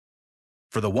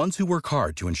For the ones who work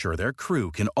hard to ensure their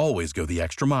crew can always go the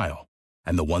extra mile,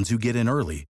 and the ones who get in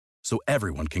early so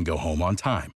everyone can go home on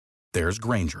time, there's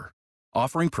Grainger,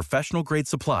 offering professional-grade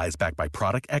supplies backed by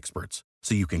product experts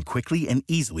so you can quickly and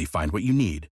easily find what you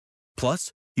need.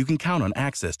 Plus, you can count on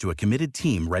access to a committed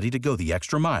team ready to go the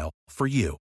extra mile for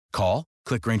you. Call,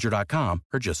 click Grainger.com,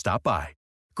 or just stop by.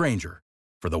 Grainger,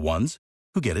 for the ones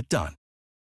who get it done.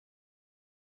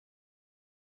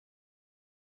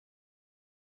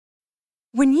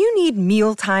 When you need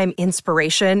mealtime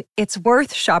inspiration, it's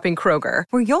worth shopping Kroger,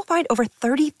 where you'll find over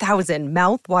 30,000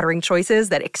 mouth-watering choices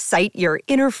that excite your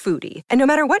inner foodie. And no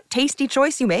matter what tasty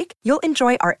choice you make, you'll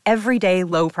enjoy our everyday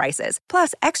low prices,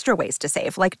 plus extra ways to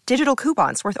save, like digital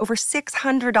coupons worth over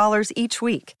 $600 each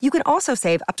week. You can also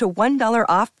save up to $1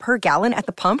 off per gallon at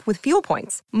the pump with fuel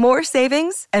points. More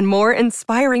savings and more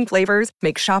inspiring flavors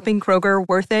make shopping Kroger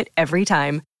worth it every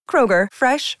time. Kroger,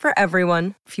 fresh for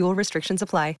everyone. Fuel restrictions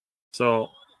apply. So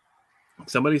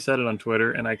somebody said it on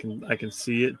Twitter, and I can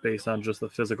see it based on just the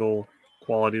physical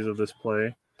qualities of this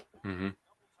play. Mm-hmm.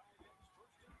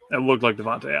 It looked like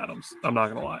Davante Adams. I'm not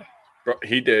going to lie. Bro,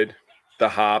 he did. The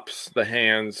hops, the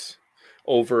hands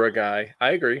over a guy.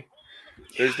 I agree.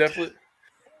 There's definitely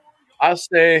 – I'll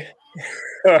say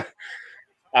I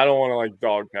don't want to like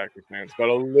dog Packer fans, but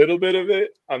a little bit of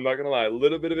it, I'm not going to lie, a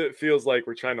little bit of it feels like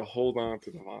we're trying to hold on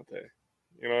to Davante.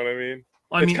 You know what I mean?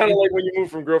 It's kind of like when you move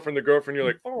from girlfriend to girlfriend, you're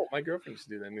like, oh, my girlfriend used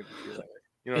to do that. Maybe feel that way.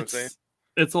 You know what I'm saying?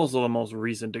 It's also the most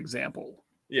recent example.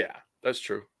 Yeah, that's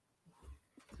true.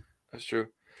 That's true.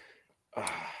 All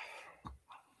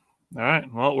right.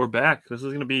 Well, we're back. This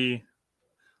is gonna be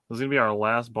our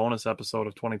last bonus episode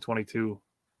of 2022.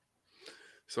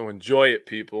 So enjoy it,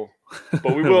 people.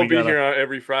 But we will be here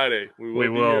every Friday. We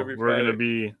will. We're gonna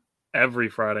be every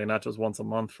Friday, not just once a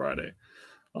month Friday.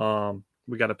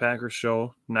 We got a Packers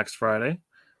show next Friday.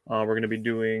 We're going to be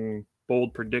doing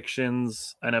bold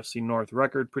predictions, NFC North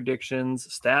record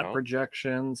predictions, stat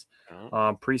projections,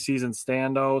 preseason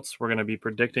standouts. We're going to be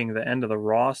predicting the end of the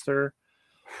roster.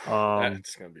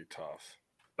 That's going to be tough.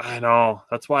 I know.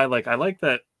 That's why I like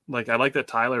that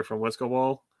Tyler from Wisco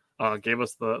Bowl gave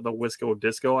us the Wisco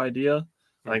Disco idea.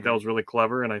 I think that was really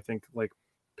clever, and I think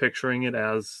picturing it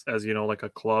as like a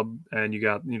club, and you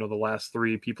got the last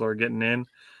three people are getting in.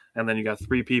 And then you got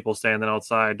three people standing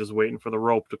outside just waiting for the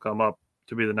rope to come up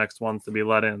to be the next ones to be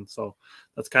let in. So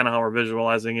that's kind of how we're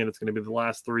visualizing it. It's going to be the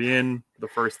last three in, the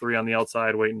first three on the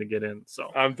outside waiting to get in. So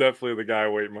I'm definitely the guy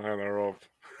waiting behind the rope.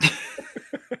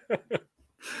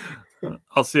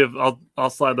 I'll see if I'll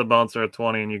slide the bouncer at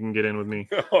 20 and you can get in with me.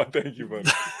 Oh, thank you,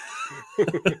 buddy.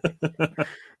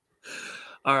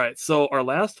 All right. So our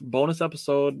last bonus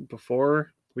episode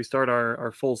before we start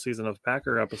our full season of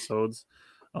Packer episodes,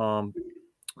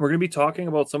 we're going to be talking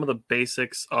about some of the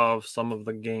basics of some of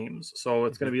the games. So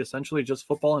it's going to be essentially just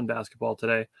football and basketball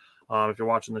today. If you're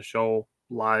watching the show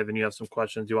live and you have some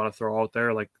questions you want to throw out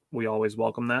there, we always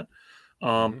welcome that.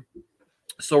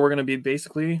 So we're going to be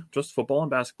basically just football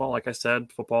and basketball. Like I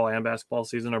said, football and basketball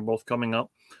season are both coming up.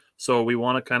 So we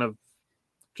want to kind of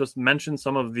just mention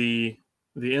some of the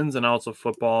ins and outs of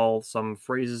football, some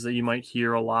phrases that you might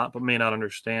hear a lot but may not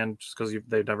understand just because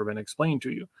they've never been explained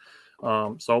to you.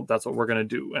 So that's what we're going to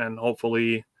do. And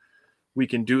hopefully we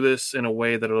can do this in a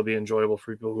way that it'll be enjoyable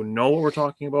for people who know what we're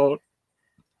talking about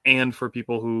and for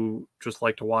people who just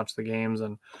like to watch the games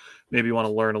and maybe want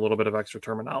to learn a little bit of extra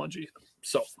terminology.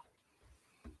 So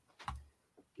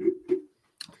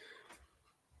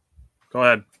go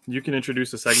ahead. You can introduce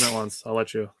the segment once. I'll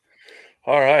let you.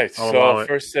 All right. So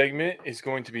first segment is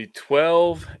going to be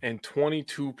 12 and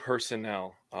 22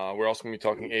 personnel. We're also going to be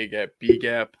talking A-gap,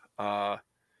 B-gap.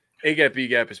 A-gap,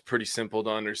 B-gap is pretty simple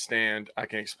to understand. I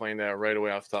can explain that right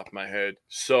away off the top of my head.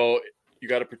 So you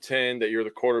got to pretend that you're the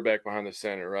quarterback behind the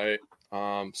center, right?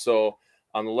 So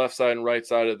on the left side and right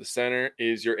side of the center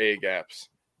is your A-gaps.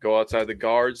 Go outside the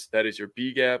guards, that is your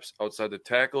B-gaps. Outside the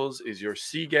tackles is your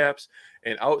C-gaps.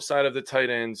 And outside of the tight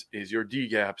ends is your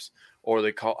D-gaps. Or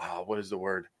they call what is the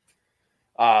word?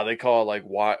 They call it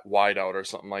wide out or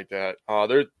something like that.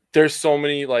 There's so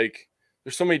many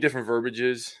there's so many different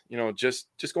verbiages, just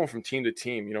going from team to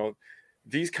team.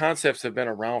 These concepts have been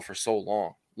around for so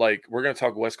long. We're going to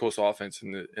talk West Coast offense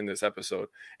in this episode.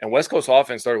 And West Coast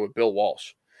offense started with Bill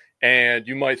Walsh. And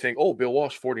you might think, oh, Bill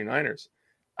Walsh, 49ers.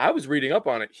 I was reading up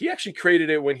on it. He actually created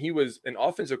it when he was an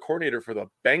offensive coordinator for the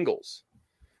Bengals.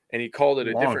 And he called it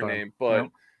a different name.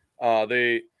 But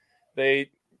they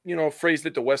phrased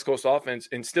it the West Coast offense.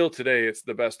 And still today, it's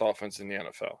the best offense in the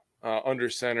NFL. Under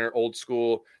center, old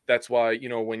school. That's why,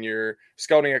 when you're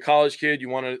scouting a college kid, you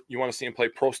want to see him play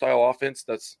pro style offense.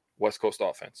 That's West Coast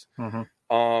offense.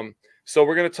 So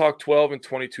we're going to talk 12 and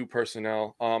 22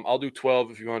 personnel. I'll do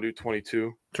 12 if you want to do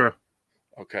 22. Sure.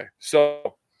 Okay.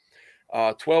 So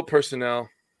 12 personnel.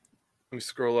 Let me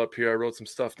scroll up here. I wrote some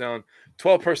stuff down.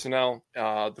 12 personnel.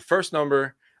 The first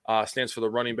number stands for the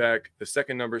running back. The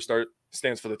second number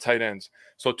stands for the tight ends.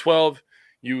 So 12,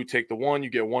 you take the 1, you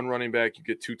get 1 running back, you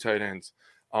get 2 tight ends.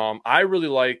 I really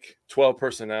like 12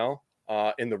 personnel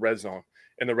in the red zone.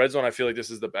 In the red zone, I feel like this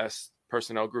is the best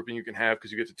personnel grouping you can have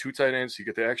because you get the 2 tight ends, you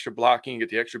get the extra blocking, you get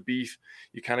the extra beef,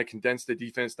 you kind of condense the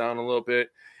defense down a little bit,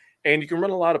 and you can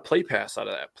run a lot of play pass out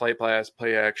of that. Play pass,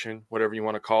 play action, whatever you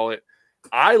want to call it.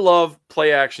 I love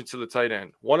play action to the tight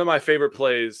end. One of my favorite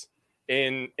plays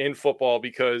in football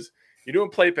because you're doing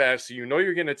play pass, so you know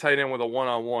you're getting a tight end with a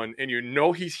one-on-one, and you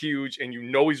know he's huge, and you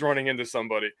know he's running into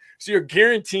somebody. So you're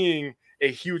guaranteeing a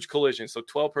huge collision. So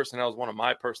 12 personnel is one of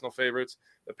my personal favorites.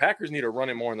 The Packers need to run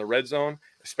it more in the red zone,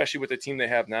 especially with the team they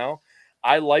have now.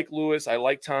 I like Lewis. I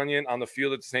like Tonyan on the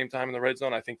field at the same time in the red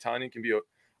zone. I think Tonyan can be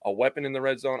a weapon in the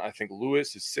red zone. I think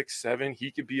Lewis is 6'7". He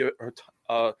could be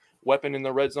a weapon in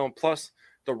the red zone. Plus,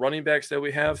 the running backs that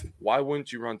we have, why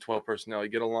wouldn't you run 12 personnel? You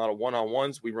get a lot of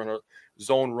one-on-ones. We run a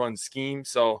zone run scheme.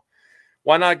 So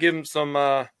why not give him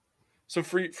some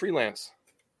freelance?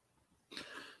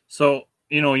 So,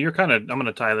 you're I'm going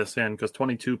to tie this in because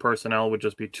 22 personnel would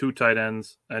just be 2 tight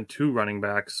ends and 2 running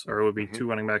backs, or it would be 2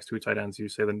 running backs, 2 tight ends. You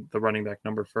say the running back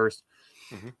number first.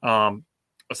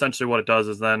 Essentially what it does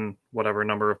is then whatever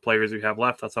number of players you have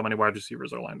left, that's how many wide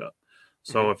receivers are lined up.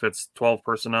 So if it's 12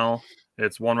 personnel,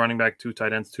 it's 1 running back, 2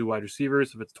 tight ends, 2 wide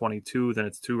receivers. If it's 22, then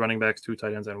it's 2 running backs, 2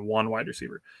 tight ends, and 1 wide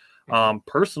receiver.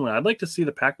 Personally, I'd like to see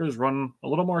the Packers run a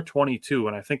little more 22,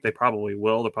 and I think they probably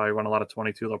will. They'll probably run a lot of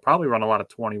 22. They'll probably run a lot of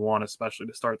 21, especially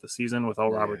to start the season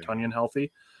without Robert Tonyan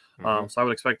healthy. So I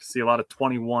would expect to see a lot of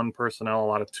 21 personnel, a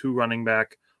lot of 2 running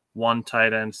back, 1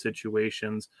 tight end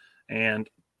situations. And,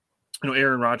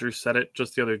 Aaron Rodgers said it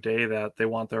just the other day that they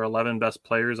want their 11 best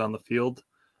players on the field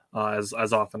as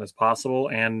often as possible.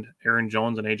 And Aaron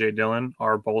Jones and A.J. Dillon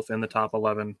are both in the top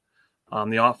 11 on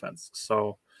the offense.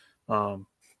 So, it'll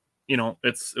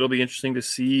be interesting to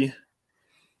see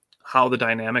how the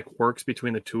dynamic works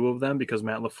between the two of them because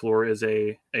Matt LaFleur is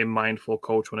a mindful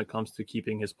coach when it comes to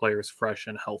keeping his players fresh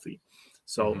and healthy.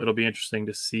 So it'll be interesting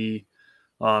to see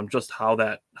just how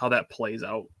that plays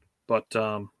out. But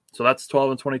so that's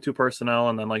 12 and 22 personnel.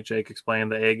 And then like Jake explained,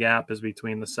 the A gap is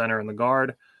between the center and the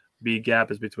guard. B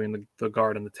gap is between the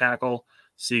guard and the tackle.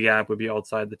 C gap would be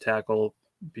outside the tackle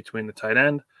between the tight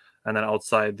end. And then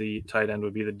outside the tight end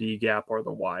would be the D gap or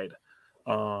the wide.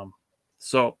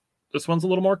 So this one's a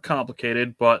little more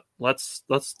complicated, but let's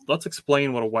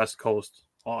explain what a West Coast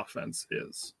offense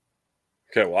is.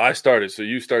 Okay, well, I started, so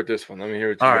you start this one. Let me hear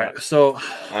what you got. All right, so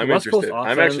I'm interested.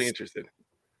 I'm actually interested.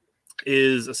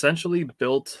 Is essentially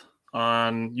built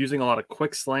on using a lot of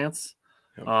quick slants,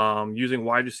 using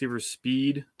wide receiver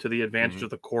speed to the advantage of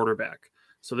the quarterback.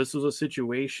 So this was a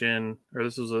situation, or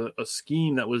this was a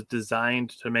scheme that was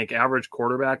designed to make average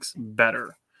quarterbacks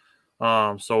better.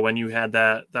 So when you had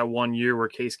that 1 year where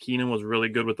Case Keenum was really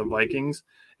good with the Vikings,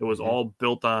 it was all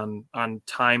built on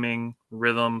timing,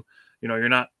 rhythm. You're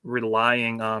not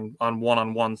relying on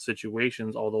one-on-one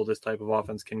situations, although this type of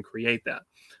offense can create that.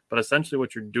 But essentially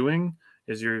what you're doing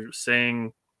is you're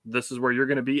saying, this is where you're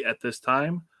going to be at this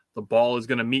time. The ball is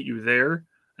going to meet you there,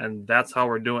 and that's how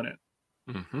we're doing it.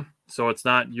 So it's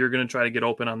not you're going to try to get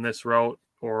open on this route,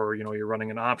 or you're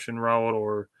running an option route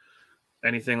or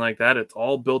anything like that. It's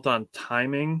all built on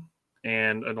timing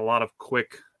and a lot of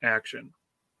quick action.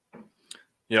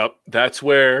 Yep, that's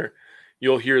where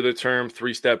you'll hear the term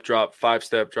 3-step drop,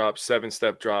 5-step drop,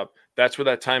 7-step drop. That's where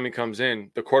that timing comes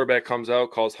in. The quarterback comes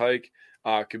out, calls hike.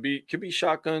 Could be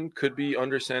shotgun, could be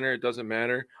under center. It doesn't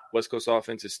matter. West Coast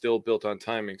offense is still built on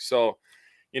timing. So,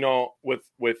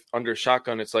 with under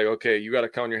shotgun, it's like, okay, you got to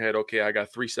count in your head. Okay, I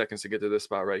got 3 seconds to get to this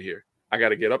spot right here. I got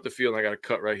to get up the field and I got to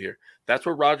cut right here. That's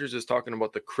what Rodgers is talking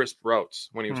about, the crisp routes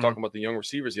when he was talking about the young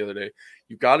receivers the other day.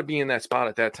 You got to be in that spot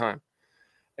at that time.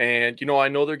 And, I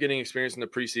know they're getting experience in the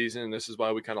preseason, and this is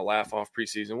why we kind of laugh off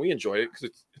preseason. We enjoy it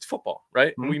because it's football,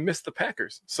 right? And we miss the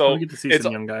Packers. So we get to see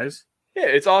some young guys. Yeah,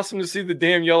 it's awesome to see the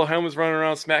damn yellow helmets running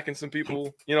around smacking some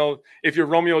people. If you're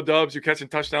Romeo Doubs, you're catching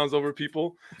touchdowns over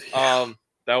people.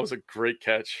 That was a great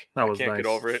catch. That was I can't nice. get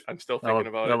over it. I'm still thinking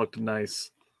about it. That looked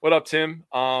nice. What up, Tim?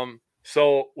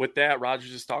 So with that,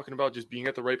 Rodgers is talking about just being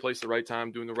at the right place at the right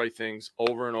time, doing the right things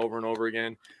over and over and over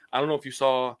again. I don't know if you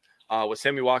saw what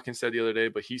Sammy Watkins said the other day,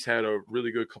 but he's had a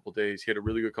really good couple days. He had a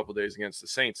really good couple days against the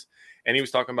Saints. And he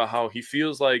was talking about how he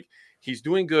feels like he's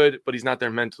doing good, but he's not there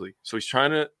mentally. So he's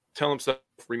trying to tell himself,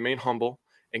 remain humble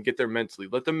and get there mentally.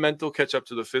 Let the mental catch up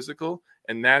to the physical,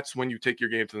 and that's when you take your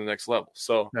game to the next level.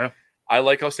 So I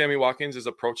like how Sammy Watkins is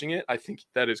approaching it. I think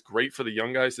that is great for the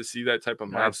young guys to see that type of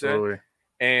mindset. Absolutely.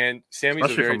 And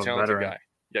Sammy's a very talented guy.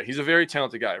 Yeah, he's a very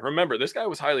talented guy. Remember, this guy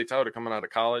was highly touted coming out of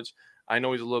college. I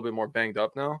know he's a little bit more banged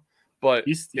up now, but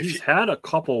he's had a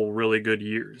couple really good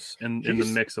years in the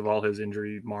mix of all his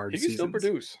injury marred seasons.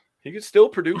 He can still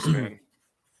produce, man.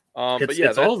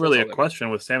 It's all really a question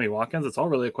with Sammy Watkins. It's all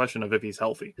really a question of if he's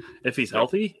healthy. If he's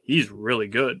healthy, he's really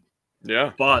good.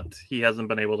 Yeah. But he hasn't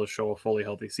been able to show a fully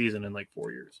healthy season in like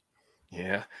 4 years.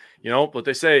 Yeah. You know, but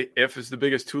they say if is the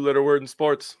biggest 2-letter word in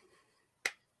sports.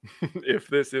 If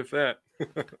this, if that.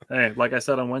 Hey, like I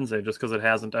said on Wednesday, just because it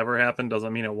hasn't ever happened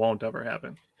doesn't mean it won't ever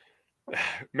happen.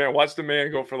 Man, watch the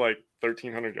man go for like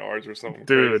 1,300 yards or something.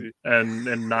 Dude,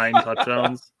 crazy. and 9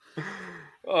 touchdowns.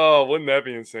 Oh, wouldn't that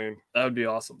be insane? That would be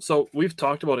awesome. So we've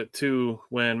talked about it too.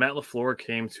 When Matt LaFleur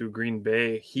came to Green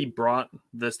Bay, he brought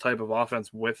this type of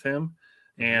offense with him.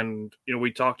 And, you know,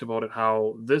 we talked about it,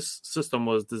 how this system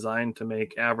was designed to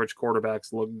make average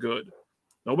quarterbacks look good.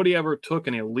 Nobody ever took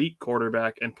an elite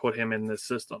quarterback and put him in this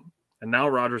system. And now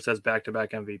Rodgers has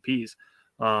back-to-back MVPs.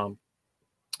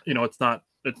 You know, it's not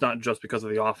just because of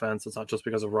the offense. It's not just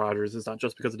because of Rodgers. It's not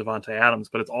just because of Devontae Adams,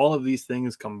 but it's all of these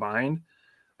things combined.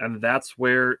 And that's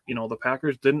where, you know, the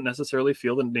Packers didn't necessarily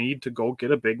feel the need to go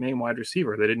get a big-name wide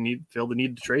receiver. They didn't feel the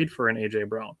need to trade for an A.J.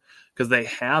 Brown because they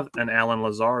have an Allen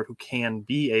Lazard who can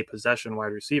be a possession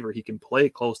wide receiver. He can play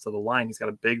close to the line. He's got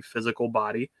a big physical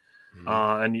body.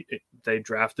 And they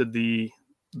drafted the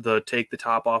take the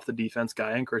top off the defense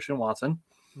guy in Christian Watson.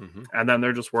 And then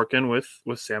they're just working with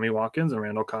Sammy Watkins and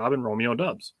Randall Cobb and Romeo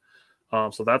Doubs.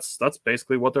 So that's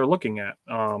basically what they're looking at.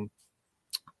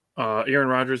 Aaron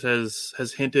Rodgers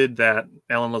has hinted that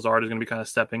Allen Lazard is going to be kind of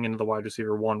stepping into the wide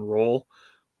receiver 1 role.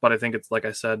 But I think it's, like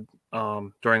I said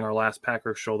during our last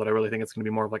Packers show, that I really think it's going to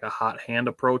be more of like a hot hand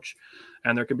approach.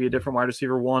 And there could be a different wide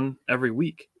receiver 1 every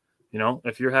week. You know,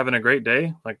 if you're having a great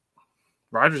day, like,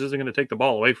 Rodgers isn't going to take the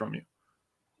ball away from you.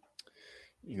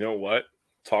 You know what?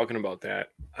 Talking about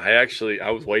that, I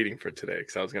was waiting for today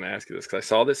because I was going to ask you this because I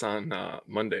saw this on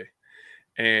Monday.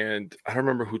 And I don't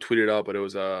remember who tweeted out, but it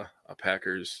was a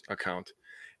Packers account.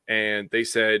 And they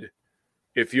said,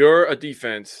 if you're a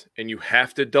defense and you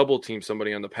have to double team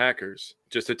somebody on the Packers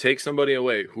just to take somebody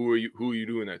away, who are you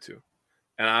doing that to?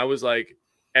 And I was like,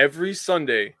 every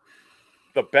Sunday,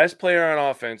 the best player on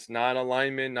offense, not a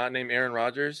lineman, not named Aaron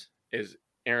Rodgers, is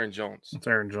Aaron Jones. It's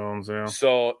Aaron Jones, yeah.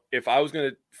 So if I was going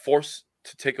to force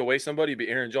to take away somebody, it'd be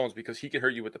Aaron Jones because he can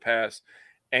hurt you with the pass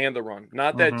and the run.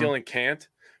 Not that Dylan can't,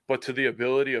 but to the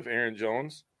ability of Aaron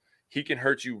Jones, he can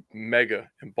hurt you mega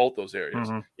in both those areas.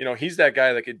 You know, he's that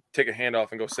guy that could take a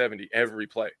handoff and go 70 every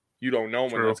play. You don't know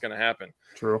when that's going to happen.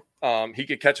 True. He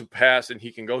could catch a pass and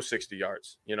he can go 60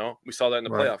 yards. You know, we saw that in the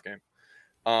playoff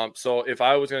game. So if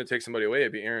I was going to take somebody away,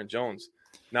 it'd be Aaron Jones.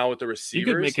 Now with the receivers,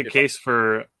 you could make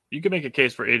a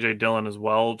case for AJ Dillon as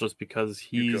well, just because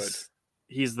he's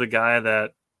the guy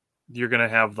that you're going to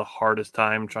have the hardest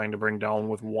time trying to bring down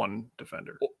with one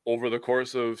defender. Over the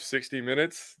course of 60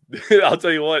 minutes, I'll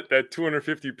tell you what, that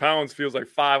 250 pounds feels like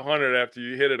 500 after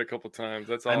you hit it a couple times.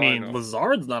 That's all I know.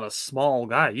 Lazard's not a small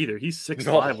guy either. He's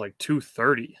 6'5", like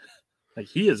 230. Like,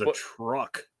 he is a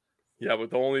truck. Yeah, but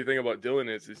the only thing about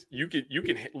Dylan is you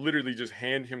can literally just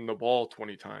hand him the ball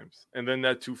 20 times, and then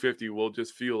that 250 will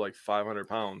just feel like 500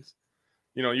 pounds.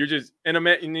 You know, you're just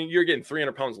you're getting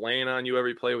 300 pounds laying on you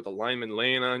every play with the lineman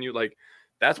laying on you. Like,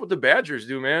 that's what the Badgers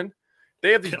do, man.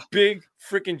 They have these big,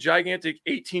 freaking gigantic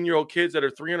 18-year-old kids that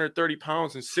are 330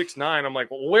 pounds and 6'9". I'm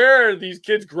like, well, where are these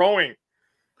kids growing?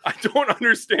 I don't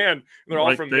understand. They're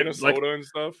all from Minnesota and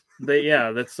stuff.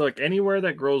 That's like anywhere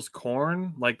that grows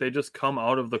corn, like they just come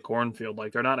out of the cornfield.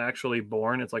 Like, they're not actually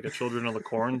born. It's like a children of the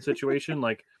corn situation.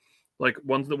 Like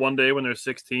one day when they're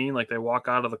 16, like they walk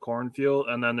out of the cornfield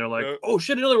and then they're like, oh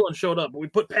shit, another one showed up. We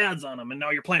put pads on them and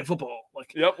now you're playing football.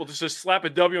 Like, yep, we'll just slap a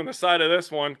W on the side of this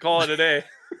one, call it a day.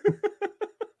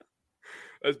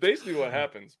 That's basically what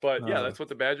happens. But yeah, that's what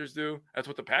the Badgers do. That's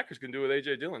what the Packers can do with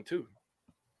AJ Dillon too.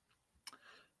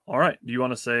 All right. Do you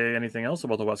want to say anything else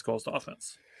about the West Coast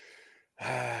offense?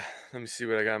 Let me see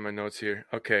what I got in my notes here.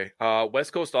 Okay.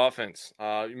 West Coast offense.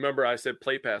 Remember I said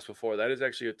play pass before. That is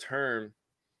actually a term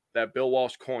that Bill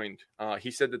Walsh coined.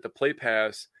 He said that the play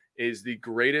pass is the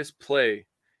greatest play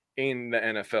in the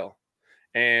NFL.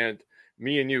 And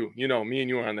me and you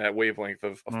are on that wavelength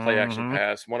of play action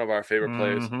pass, one of our favorite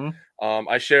plays.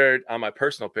 I shared on my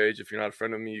personal page. If you're not a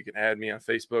friend of me, you can add me on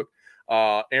Facebook.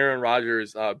 Aaron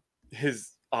Rodgers,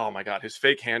 his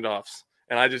fake handoffs.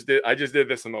 And I just did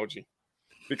this emoji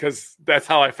because that's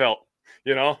how I felt.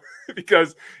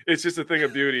 because it's just a thing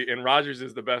of beauty. And Rodgers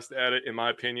is the best at it, in my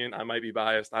opinion. I might be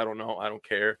biased. I don't know. I don't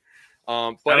care. But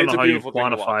I don't it's know a how you beautiful thing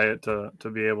to watch. quantify it to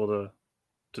be able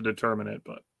to determine it,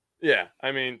 but yeah,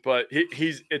 I mean, but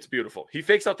it's beautiful. He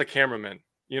fakes out the cameraman.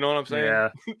 You know what I'm saying? Yeah,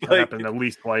 that happened at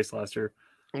least twice last year.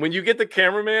 When you get the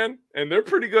cameraman, and they're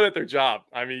pretty good at their job.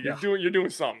 I mean, you're doing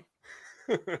something.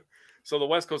 So the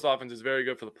West Coast offense is very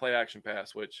good for the play action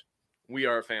pass, which we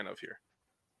are a fan of here.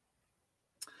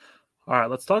 All right,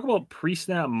 let's talk about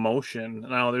pre-snap motion.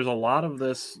 Now, there's a lot of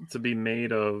this to be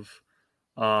made of.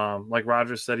 Like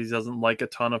Rodgers said, he doesn't like a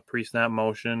ton of pre-snap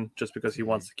motion just because he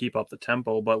wants to keep up the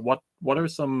tempo. But what are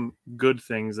some good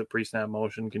things that pre-snap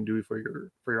motion can do for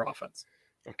your offense?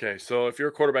 Okay, so if you're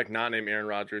a quarterback not named Aaron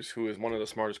Rodgers, who is one of the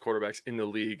smartest quarterbacks in the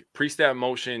league, pre-snap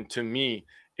motion to me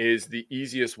is the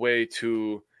easiest way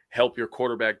to help your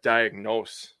quarterback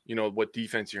diagnose, what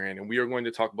defense you're in. And we are going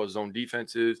to talk about zone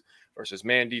defenses versus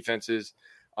man defenses.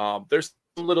 There's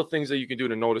some little things that you can do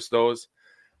to notice those.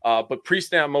 But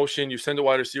pre-snap motion, you send a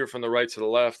wide receiver from the right to the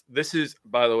left. This is,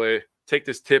 by the way, take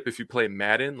this tip if you play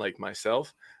Madden like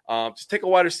myself. Just take a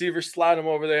wide receiver, slide him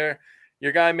over there.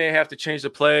 Your guy may have to change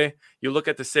the play. You look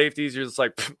at the safeties, you're just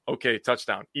like, okay,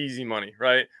 touchdown, easy money,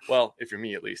 right? Well, if you're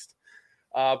me at least.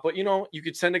 But, you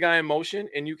could send a guy in motion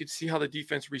and you could see how the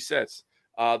defense resets.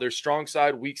 There's strong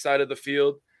side, weak side of the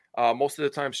field. Most of the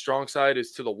time, strong side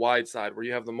is to the wide side where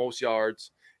you have the most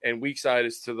yards, and weak side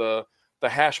is to the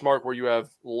hash mark where you have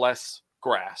less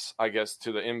grass, I guess,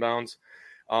 to the inbounds.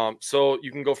 So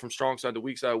you can go from strong side to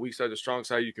weak side to strong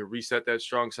side. You can reset that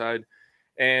strong side.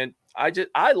 And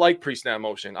I like pre-snap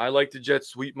motion. I like the jet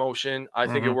sweep motion. I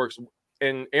think it works.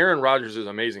 And Aaron Rodgers is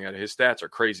amazing at it. His stats are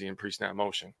crazy in pre-snap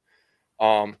motion.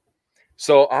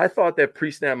 So I thought that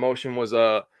pre-snap motion was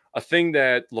a thing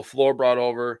that LaFleur brought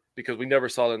over because we never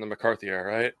saw that in the McCarthy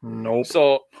era, right? Nope.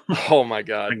 So, oh my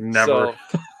God. Never.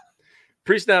 So,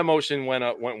 pre-snap motion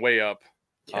went way up.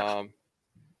 Yeah.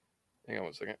 Hang on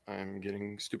one second. I'm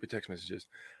getting stupid text messages.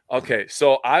 Okay,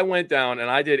 so I went down and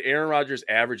I did Aaron Rodgers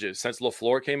averages since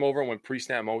LaFleur came over when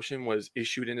pre-snap motion was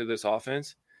issued into this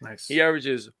offense. Nice. He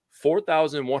averages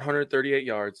 4,138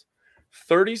 yards,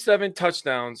 37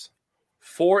 touchdowns,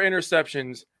 4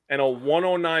 interceptions, and a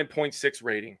 109.6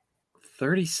 rating.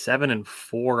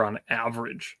 37-4 on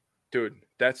average. Dude,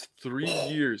 that's 3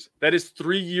 years. That is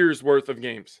 3 years worth of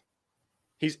games.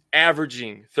 He's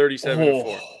averaging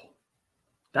 37-4.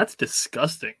 That's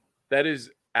disgusting. That is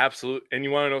absolute. And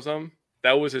you want to know something?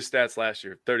 That was his stats last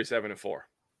year, 37-4.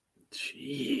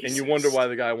 Jeez. And you wonder why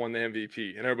the guy won the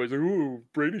MVP. And everybody's like, "Ooh,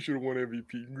 Brady should have won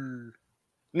MVP."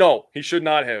 No, he should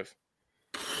not have.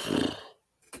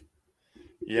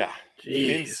 Yeah.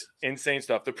 Insane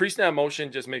stuff. The pre-snap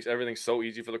motion just makes everything so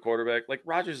easy for the quarterback. Like,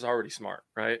 Rodgers is already smart,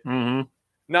 right? Mm-hmm.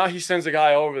 Now he sends a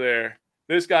guy over there.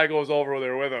 This guy goes over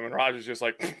there with him, and Rodgers just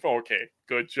like, okay,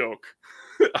 good joke.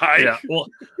 Yeah. Well,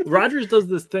 Rodgers does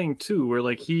this thing too, where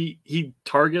like he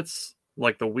targets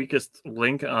like the weakest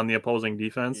link on the opposing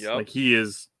defense. Yep.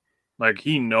 Like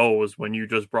he knows when you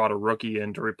just brought a rookie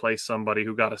in to replace somebody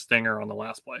who got a stinger on the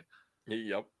last play.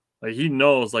 Yep. Like he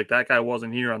knows like that guy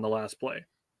wasn't here on the last play.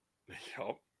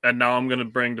 Yep. And now I'm gonna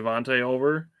bring Devontae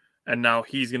over, and now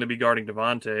he's gonna be guarding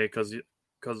Devontae because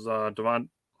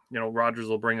Rodgers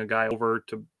will bring a guy over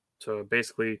to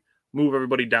basically move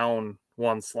everybody down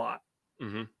one slot.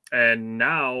 Mm-hmm. And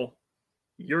now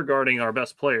you're guarding our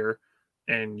best player,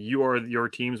 and you are your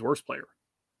team's worst player.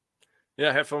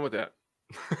 Yeah, have fun with that.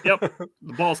 Yep,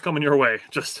 the ball's coming your way.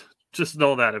 Just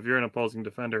know that if you're an opposing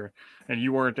defender and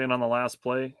you weren't in on the last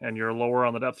play and you're lower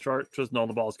on the depth chart, just know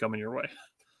the ball's coming your way.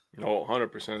 Oh,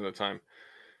 100% of the time.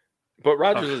 But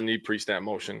Rodgers doesn't need pre-snap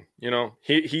motion.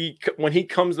 He when he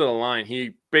comes to the line,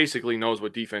 he basically knows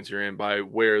what defense you're in by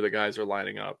where the guys are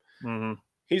lining up. Mm-hmm.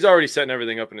 He's already setting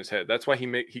everything up in his head. That's why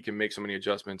he can make so many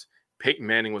adjustments. Peyton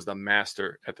Manning was the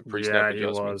master at the pre-snap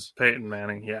adjustments. Yeah, he was. Peyton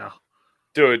Manning, yeah.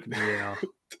 Dude. Yeah.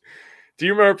 Do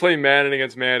you remember playing Madden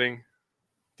against Manning?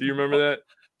 Do you remember that?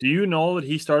 Do you know that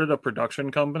he started a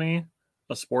production company,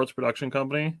 a sports production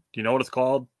company? Do you know what it's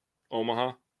called?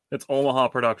 Omaha. It's Omaha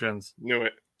Productions. Knew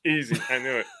it. Easy. I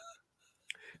knew it.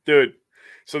 Dude,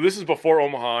 so this is before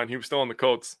Omaha, and he was still on the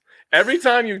Colts. Every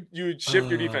time you shift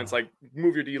your defense, like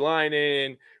move your D-line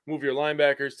in, move your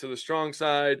linebackers to the strong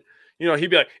side, he'd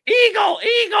be like, Eagle!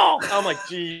 I'm like,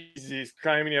 Jesus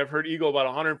Christ, I've heard Eagle about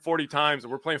 140 times,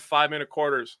 and we're playing 5-minute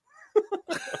quarters.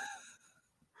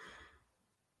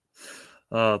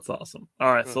 Oh, that's awesome.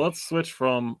 All right, so let's switch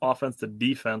from offense to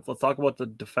defense. Let's talk about the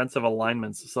defensive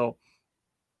alignments. So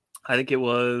I think it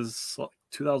was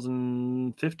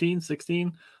 2015,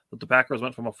 16, that the Packers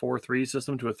went from a 4-3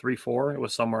 system to a 3-4. It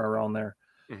was somewhere around there.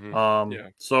 Mm-hmm.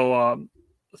 So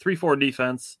 3-4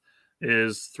 defense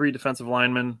is 3 defensive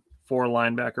linemen, 4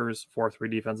 linebackers,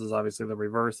 4-3 defense is obviously the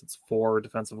reverse. It's 4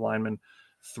 defensive linemen,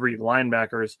 3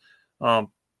 linebackers.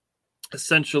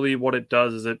 Essentially what it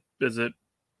does is it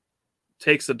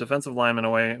takes a defensive lineman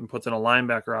away and puts in a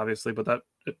linebacker, obviously, but that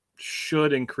it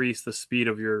should increase the speed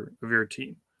of your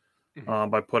team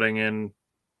by putting in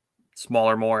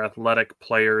smaller, more athletic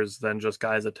players than just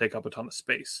guys that take up a ton of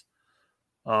space.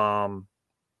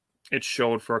 It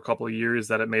showed for a couple of years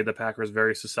that it made the Packers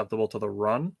very susceptible to the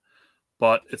run,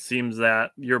 but it seems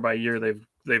that year by year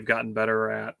they've gotten better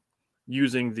at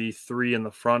using the 3 in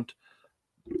the front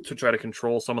to try to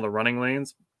control some of the running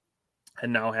lanes.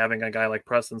 And now having a guy like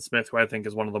Preston Smith, who I think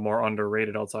is one of the more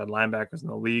underrated outside linebackers in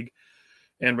the league,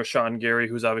 and Rashawn Gary,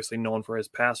 who's obviously known for his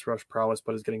pass rush prowess,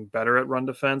 but is getting better at run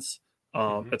defense.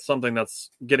 It's something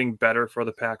that's getting better for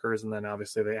the Packers. And then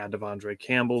obviously they add Devondre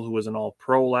Campbell, who was an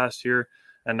all-pro last year,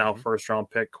 and now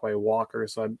first-round pick Quay Walker.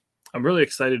 So I'm really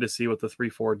excited to see what the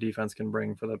 3-4 defense can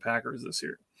bring for the Packers this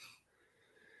year.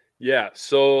 Yeah,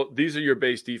 so these are your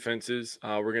base defenses.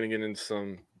 We're going to get into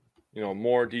some,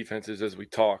 more defenses as we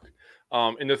talk.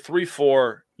 In the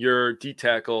 3-4, your D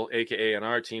tackle, aka on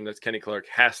our team, that's Kenny Clark,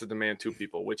 has to demand 2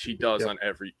 people, which he does on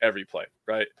every play,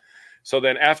 right? So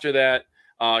then after that,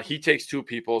 he takes 2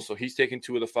 people, so he's taking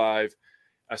 2 of the 5.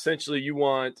 Essentially, you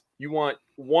want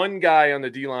one guy on the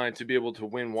D line to be able to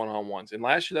win one-on-ones. And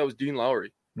last year that was Dean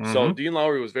Lowry. So Dean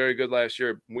Lowry was very good last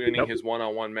year, winning his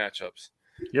one-on-one matchups.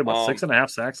 Yeah, about 6.5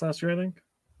 sacks last year, I think.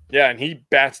 Yeah, and he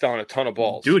bats down a ton of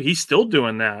balls. Dude, he's still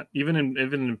doing that. Even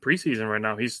in preseason right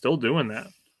now, he's still doing that.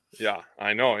 Yeah,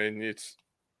 I know. And it's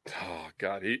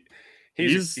God,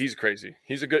 he's crazy.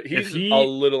 He's a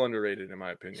little underrated in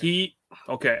my opinion.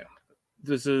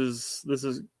 This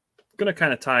is gonna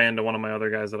kind of tie into one of my other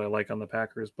guys that I like on the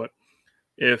Packers, but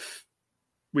if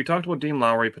we talked about Dean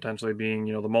Lowry potentially being,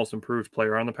 the most improved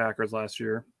player on the Packers last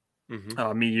year.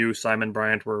 Me, you, Simon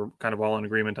Bryant were kind of all in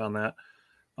agreement on that.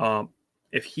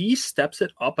 If he steps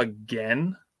it up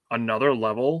again, another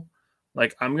level,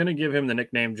 like I'm gonna give him the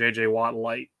nickname JJ Watt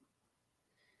Light,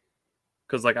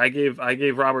 because like I gave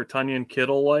Robert Tonyan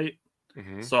Kittle Light,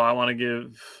 so I want to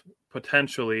give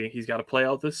potentially he's got to play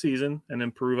out this season and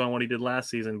improve on what he did last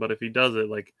season. But if he does it,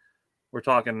 like we're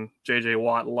talking JJ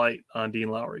Watt Light on Dean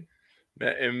Lowry.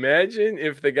 Imagine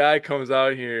if the guy comes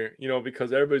out here,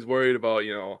 because everybody's worried about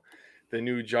the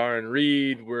new Jarran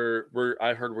Reed.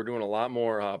 I heard we're doing a lot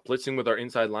more blitzing with our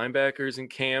inside linebackers in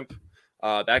camp.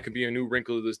 That could be a new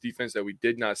wrinkle to this defense that we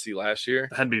did not see last year.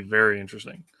 That'd be very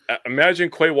interesting. Imagine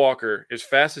Quay Walker, as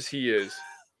fast as he is.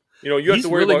 He's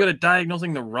really good at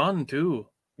diagnosing the run too.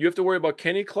 You have to worry about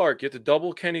Kenny Clark. You have to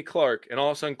double Kenny Clark, and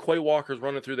all of a sudden Quay Walker's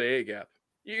running through the A gap.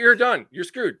 You're done. You're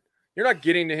screwed. You're not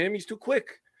getting to him. He's too quick.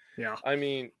 Yeah. I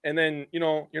mean, and then,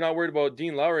 you're not worried about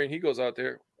Dean Lowry, and he goes out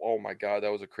there. Oh, my God,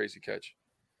 that was a crazy catch.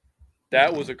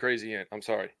 That was a crazy hit. I'm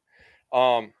sorry.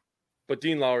 But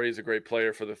Dean Lowry is a great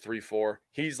player for the 3-4.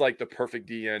 He's like the perfect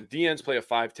DN. DNs play a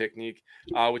 5 technique,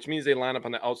 which means they line up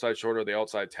on the outside shoulder or the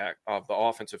outside of the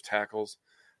offensive tackles.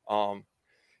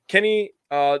 Kenny,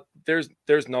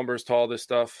 there's numbers to all this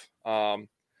stuff. One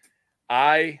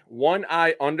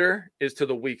eye under is to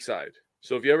the weak side.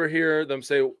 So if you ever hear them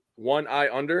say one eye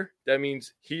under, that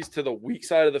means he's to the weak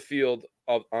side of the field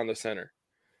on the center.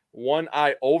 One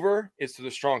eye over is to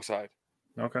the strong side.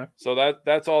 Okay. So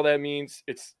that's all that means.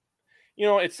 It's,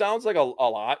 it sounds like a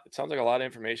lot. It sounds like a lot of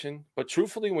information, but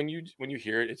truthfully, when you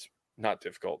hear it, it's not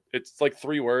difficult. It's like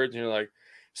 3 words, and you're like,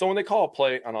 so when they call a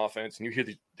play on offense and you hear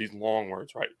these long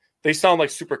words, right? They sound like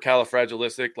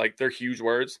supercalifragilistic, like they're huge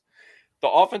words. The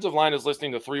offensive line is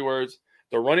listening to 3 words.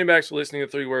 The running backs are listening to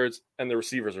 3 words, and the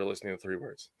receivers are listening to 3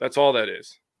 words. That's all that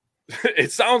is.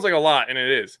 It sounds like a lot, and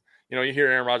it is. You hear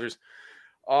Aaron Rodgers,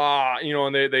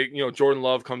 and they Jordan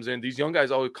Love comes in. These young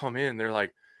guys always come in. They're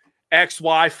like,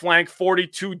 XY flank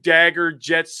 42 dagger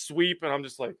jet sweep, and I'm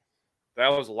just like, that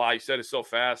was a lot. You said it so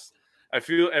fast. I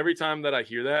feel every time that I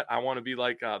hear that, I want to be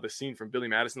like the scene from Billy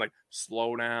Madison, like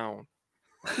slow down.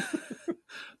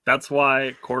 That's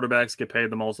why quarterbacks get paid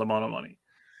the most amount of money.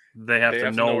 They have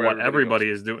to know what everybody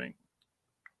is doing.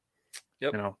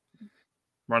 Yep.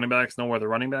 Running backs know where the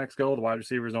running backs go. The wide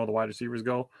receivers know where the wide receivers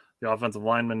go. The offensive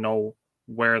linemen know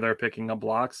where they're picking up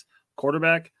blocks.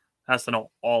 Quarterback has to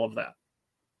know all of that.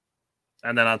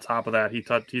 And then on top of that,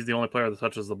 he's the only player that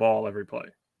touches the ball every play.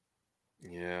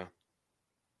 Yeah.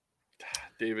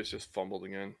 Davis just fumbled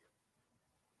again.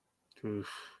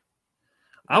 Oof.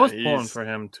 I was pulling for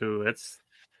him too.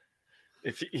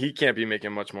 If he can't be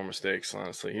making much more mistakes,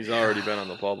 honestly. He's already been on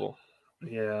the bubble.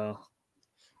 Yeah.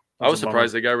 I was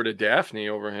surprised they got rid of Daphne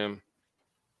over him.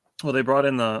 Well, they brought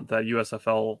in that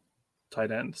USFL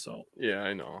tight end. So yeah,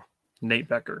 I know. Nate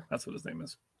Becker. That's what his name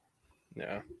is.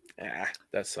 Yeah.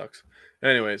 That sucks.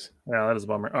 Anyways. Yeah, that is a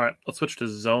bummer. All right, let's switch to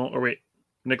zone. Or wait,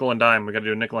 nickel and dime. We got to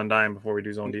do a nickel and dime before we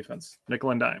do zone defense.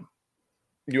 Nickel and dime.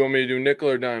 You want me to do nickel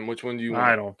or dime? Which one do you want?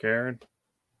 I don't care.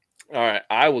 All right,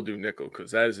 I will do nickel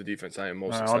because that is the defense I am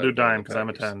most excited about. I'll do dime because I'm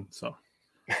a 10. So.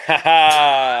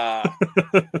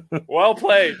 Well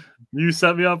played. You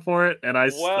set me up for it, and I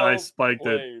spiked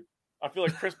it. I feel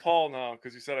like Chris Paul now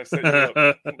because you said I set you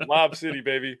up. Lob City,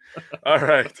 baby. All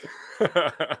right. All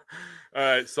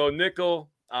right. So nickel,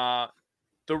 the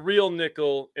real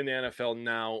nickel in the NFL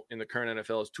now in the current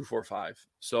NFL is 2-4-5.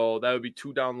 So that would be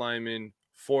 2 down linemen,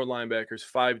 4 linebackers,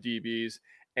 5 DBs.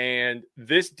 And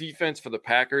this defense for the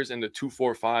Packers and the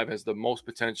 2-4-5 has the most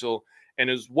potential and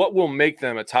is what will make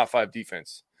them a top 5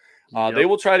 defense. They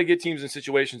will try to get teams in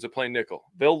situations to play nickel.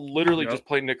 They'll literally just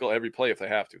play nickel every play if they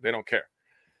have to. They don't care.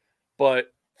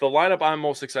 But the lineup I'm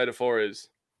most excited for is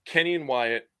Kenny and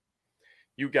Wyatt.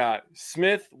 You got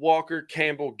Smith, Walker,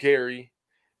 Campbell, Gary.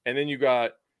 And then you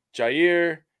got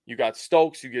Jair. You got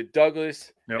Stokes. You get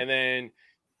Douglas. And then,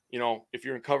 if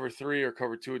you're in cover 3 or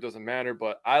cover 2, it doesn't matter.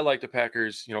 But I like the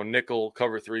Packers, nickel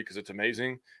cover 3 because it's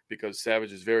amazing because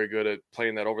Savage is very good at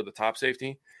playing that over the top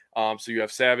safety. So you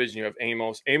have Savage and you have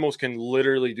Amos. Amos can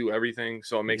literally do everything,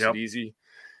 so it makes it easy.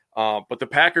 But the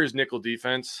Packers nickel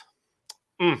defense,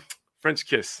 French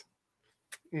kiss.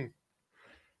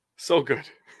 So good.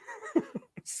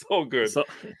 So good. So,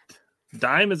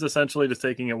 dime is essentially just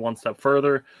taking it one step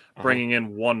further, bringing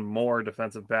in one more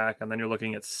defensive back, and then you're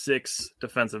looking at 6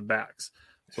 defensive backs.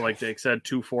 So like Jake said,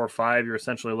 2-4-5, you're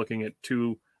essentially looking at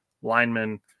 2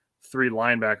 linemen, 3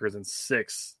 linebackers, and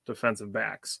 6 defensive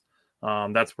backs.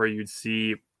 That's where you'd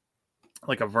see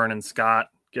like a Vernon Scott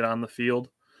get on the field.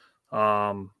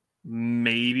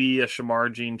 Maybe a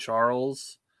Shamar Jean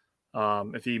Charles.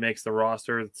 If he makes the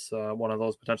roster, it's one of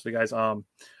those potentially guys.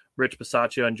 Rich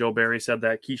Bisaccia and Joe Barry said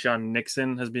that Keyshawn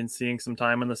Nixon has been seeing some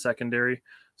time in the secondary.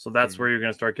 So that's where you're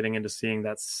going to start getting into seeing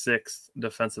that 6th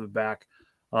defensive back.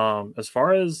 As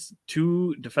far as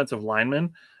 2 defensive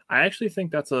linemen, I actually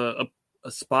think that's a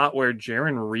spot where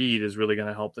Jaron Reed is really going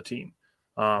to help the team.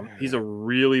 He's a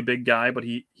really big guy, but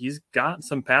he's got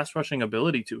some pass rushing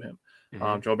ability to him.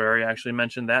 Joe Barry actually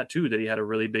mentioned that too, that he had a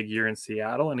really big year in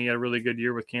Seattle and he had a really good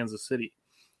year with Kansas City.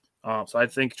 So I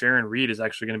think Jaron Reed is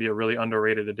actually going to be a really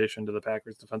underrated addition to the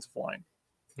Packers defensive line.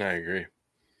 I agree.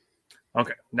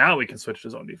 Okay, now we can switch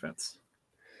to zone defense.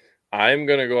 I'm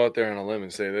going to go out there on a limb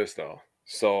and say this, though.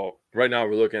 So right now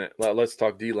we're looking at – let's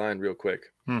talk D-line real quick.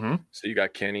 So you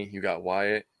got Kenny, you got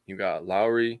Wyatt, you got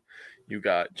Lowry, you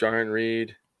got Jaron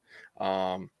Reed,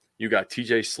 you got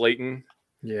TJ Slayton.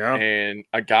 Yeah. And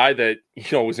a guy that,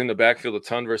 was in the backfield a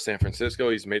ton versus San Francisco.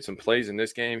 He's made some plays in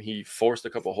this game. He forced a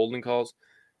couple holding calls.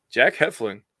 Jack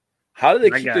Heflin. How do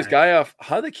they keep this guy off?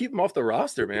 How do they keep him off the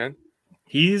roster, man?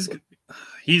 He's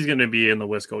going to be in the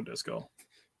Wisco Disco.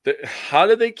 How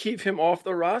do they keep him off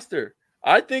the roster?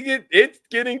 I think it's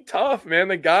getting tough, man.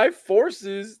 The guy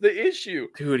forces the issue.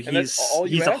 Dude, he's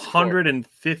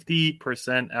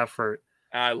 150% effort.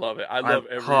 I love it. I love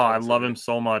I love him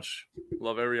so much.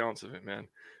 Love every ounce of it, man.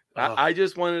 I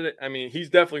just wanted to – he's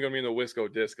definitely going to be in the Wisco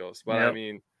Discos. But,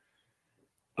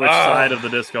 which side of the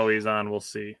disco he's on, we'll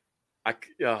see. I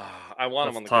want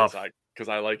him on the good side because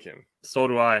I like him. So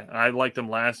do I. I liked him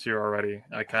last year already.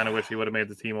 I kind of wish he would have made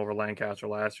the team over Lancaster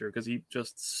last year because he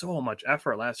just so much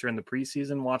effort last year in the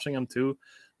preseason watching him too.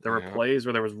 There were plays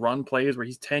where there was run plays where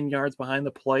he's 10 yards behind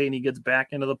the play and he gets back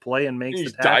into the play and makes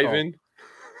the tackle. Diving.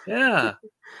 Yeah.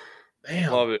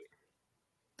 Damn. Love it.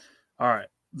 All right.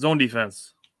 Zone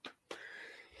defense.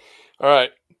 All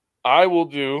right. I will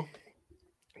do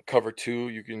cover 2.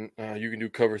 You can do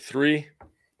cover 3.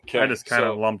 Okay, I just kind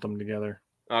of lumped them together.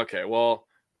 Okay, well,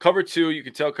 cover 2, you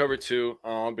can tell cover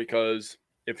 2 because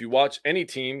if you watch any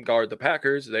team guard the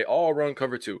Packers, they all run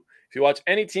cover 2. If you watch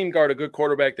any team guard a good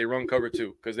quarterback, they run cover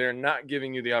 2 because they're not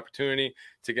giving you the opportunity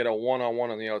to get a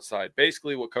one-on-one on the outside.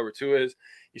 Basically, what cover 2 is,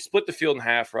 you split the field in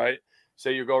half, right?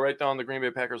 Say you go right down the Green Bay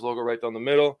Packers logo right down the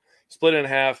middle, split it in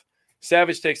half.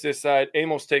 Savage takes this side.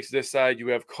 Amos takes this side. You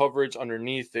have coverage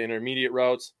underneath the intermediate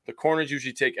routes. The corners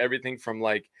usually take everything from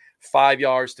like 5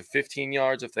 yards to 15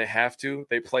 yards if they have to.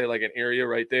 They play like an area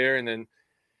right there, and then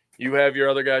you have your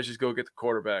other guys just go get the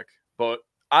quarterback. But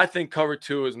I think cover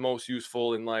 2 is most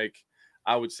useful in, like,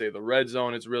 I would say the red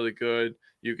zone is really good.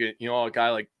 You can, a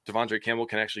guy like Devondre Campbell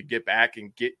can actually get back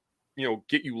and get you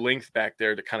length back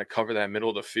there to kind of cover that middle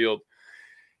of the field.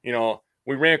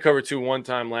 We ran cover 2 one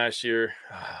time last year.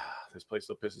 This place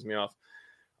still pisses me off.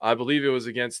 I believe it was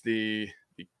against it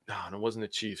wasn't the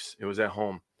Chiefs. It was at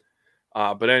home.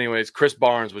 But anyways, Chris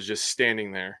Barnes was just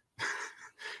standing there.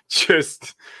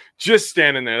 just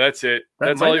standing there. That's it.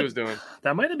 That's all he was doing.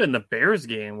 That might have been the Bears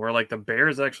game where like the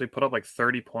Bears actually put up like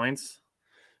 30 points.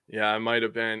 Yeah, it might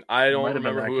have been. I don't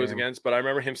remember who it was against, but I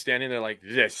remember him standing there like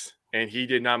this, and he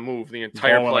did not move the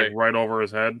entire play. Like right over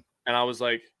his head. And I was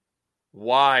like,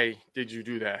 why did you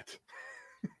do that?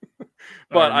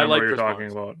 But I like Chris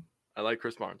Barnes. I like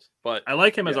Chris Barnes. But I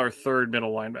like him as our third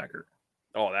middle linebacker.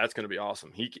 Oh, that's going to be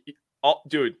awesome.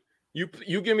 Dude, you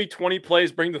give me 20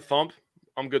 plays, bring the thump,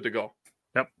 I'm good to go.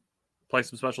 Yep. Play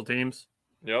some special teams.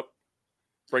 Yep.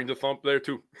 Bring the thump there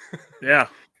too. Yeah,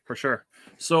 for sure.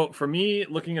 So for me,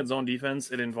 looking at zone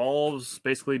defense, it involves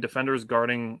basically defenders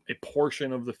guarding a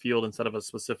portion of the field instead of a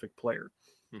specific player.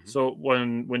 Mm-hmm. So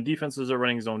when defenses are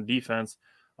running zone defense,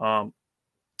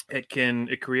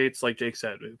 it creates, like Jake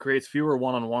said, it creates fewer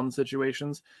one-on-one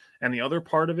situations. And the other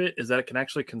part of it is that it can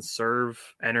actually conserve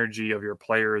energy of your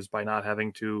players by not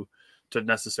having to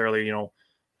necessarily,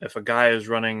 if a guy is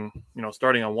running,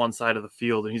 starting on one side of the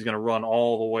field and he's going to run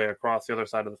all the way across the other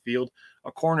side of the field,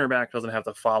 a cornerback doesn't have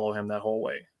to follow him that whole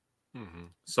way. Mm-hmm.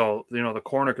 So, the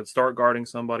corner could start guarding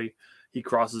somebody. He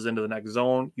crosses into the next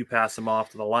zone. You pass him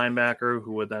off to the linebacker,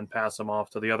 who would then pass him off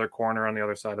to the other corner on the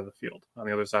other side of the field, on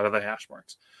the other side of the hash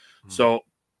marks. Mm-hmm. So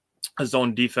a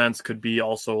zone defense could be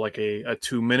also like a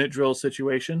 2-minute drill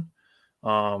situation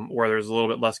where there's a little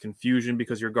bit less confusion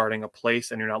because you're guarding a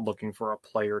place and you're not looking for a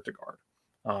player to guard.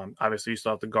 Obviously, you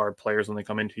still have to guard players when they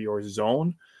come into your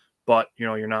zone, but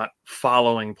you're not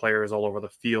following players all over the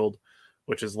field,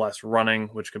 which is less running,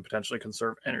 which can potentially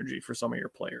conserve energy for some of your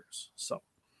players. So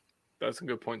that's a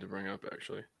good point to bring up,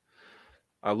 actually.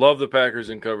 I love the Packers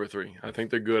in cover 3. I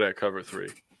think they're good at cover 3,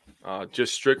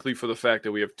 just strictly for the fact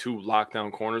that we have 2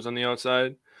 lockdown corners on the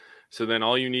outside. So then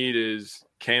all you need is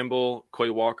Campbell,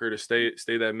 Quay Walker to stay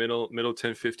that middle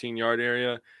 10, 15-yard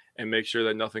area and make sure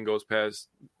that nothing goes past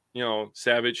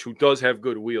Savage, who does have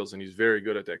good wheels, and he's very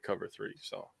good at that cover 3.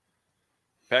 So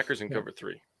Packers in cover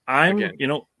 3.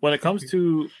 When it comes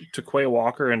to Quay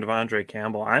Walker and Devondre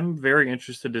Campbell, I'm very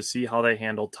interested to see how they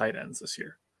handle tight ends this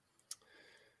year.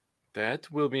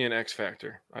 That will be an X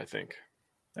factor, I think.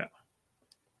 Yeah.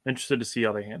 Interested to see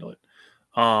how they handle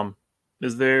it.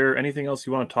 Is there anything else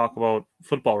you want to talk about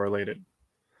football related?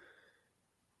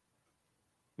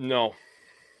 No.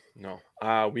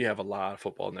 We have a lot of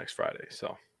football next Friday,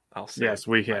 so I'll say. Yes,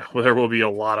 there will be a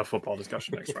lot of football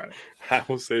discussion next Friday. I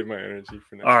will save my energy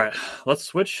for next. All right, let's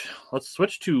switch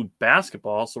to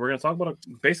basketball. So we're going to talk about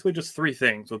basically just 3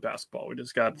 things with basketball. We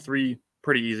just got 3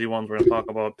 pretty easy ones. We're going to talk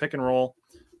about pick and roll,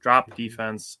 drop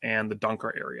defense, and the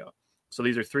dunker area. So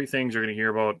these are 3 things you're going to hear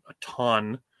about a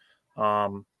ton,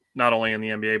 not only in the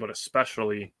NBA, but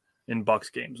especially in Bucks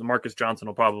games. Marcus Johnson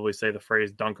will probably say the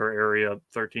phrase dunker area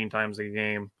 13 times a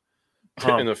game.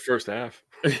 In the first half.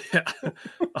 Yeah.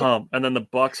 And then the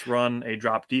Bucks run a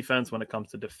drop defense when it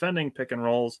comes to defending pick and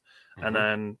rolls. Mm-hmm. And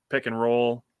then pick and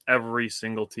roll, every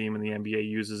single team in the NBA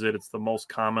uses it. It's the most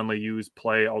commonly used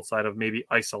play outside of maybe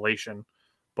isolation.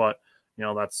 But,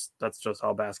 that's just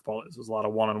how basketball is. There's a lot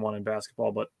of one-on-one in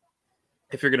basketball. But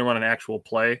if you're going to run an actual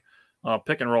play,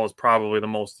 pick and roll is probably the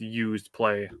most used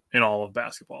play in all of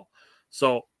basketball.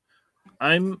 So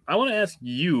I want to ask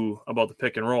you about the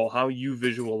pick and roll, how you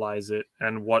visualize it,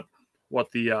 and what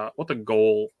the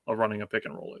goal of running a pick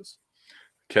and roll is.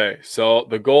 Okay, so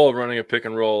the goal of running a pick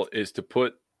and roll is to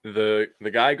put the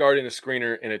guy guarding the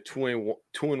screener in a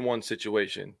 2-in-1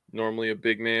 situation. Normally a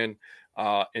big man.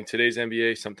 In today's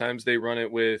NBA, sometimes they run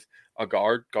it with a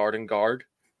guard and guard,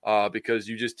 because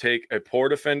you just take a poor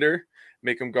defender,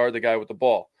 make him guard the guy with the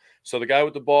ball. So the guy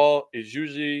with the ball is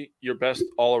usually your best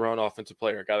all-around offensive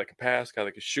player, a guy that can pass, a guy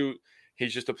that can shoot.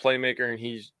 He's just a playmaker, and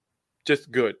he's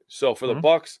just good. So for the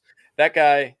Bucks, that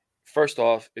guy, first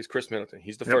off, is Chris Middleton.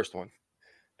 He's the first one.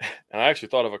 And I actually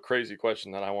thought of a crazy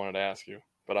question that I wanted to ask you,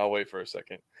 but I'll wait for a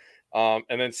second.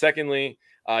 And then secondly,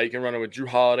 you can run it with Drew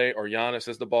Holiday or Giannis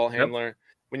as the ball handler. Yep.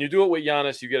 When you do it with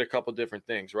Giannis, you get a couple different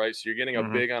things, right? So you're getting a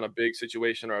big on a big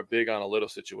situation or a big on a little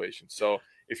situation. So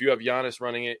if you have Giannis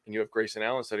running it and you have Grayson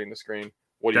Allen setting the screen,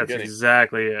 what are you getting? That's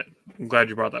exactly it. I'm glad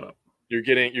you brought that up. You're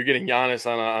getting Giannis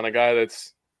on a guy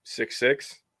that's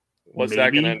 6'6". What's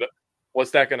that going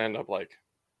to end up like?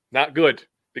 Not good,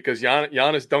 because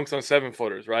Giannis dunks on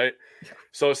 7-footers, right? Yeah.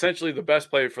 So essentially, the best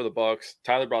play for the Bucks.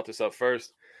 Tyler brought this up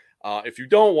first. If you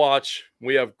don't watch,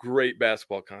 we have great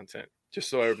basketball content. Just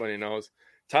so everybody knows,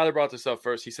 Tyler brought this up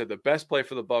first. He said the best play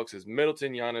for the Bucks is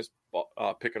Middleton Giannis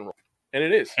pick and roll, and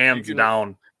it is hands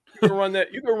down. You can run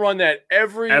that. You can run that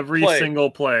every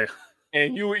single play,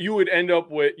 and you would end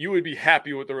up with. You would be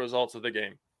happy with the results of the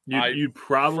game. You'd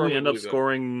probably end up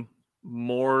scoring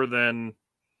more than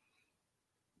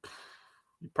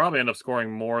you probably end up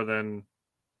scoring more than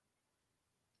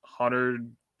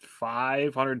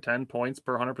 105, 110 points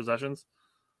per 100 possessions.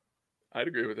 I'd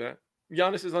agree with that.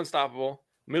 Giannis is unstoppable.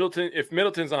 If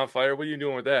Middleton's on fire, what are you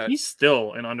doing with that? He's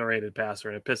still an underrated passer,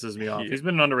 and it pisses me off. He's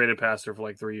been an underrated passer for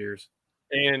like 3 years.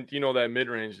 And that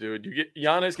mid-range, dude.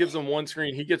 Giannis gives him one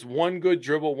screen. He gets one good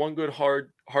dribble, one good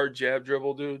hard jab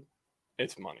dribble, dude.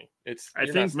 It's money. I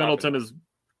think Middleton is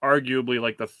arguably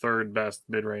like the third best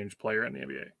mid-range player in the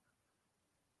NBA.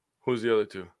 Who's the other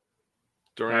two?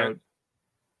 Durant.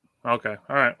 Okay.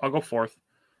 All right. I'll go fourth.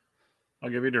 I'll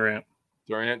give you Durant.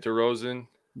 Durant, DeRozan.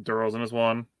 DeRozan is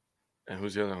one. And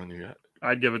who's the other one you got?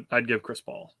 I'd give Chris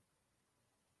Paul.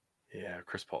 Yeah,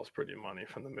 Chris Paul's pretty money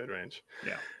from the mid-range.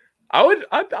 Yeah. I'm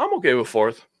okay with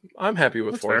fourth. I'm happy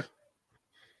with fourth.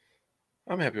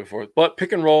 Fair. I'm happy with fourth. But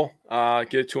pick and roll, get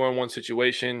a 2-on-1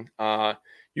 situation.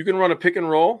 You can run a pick and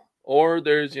roll, or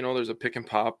there's a pick and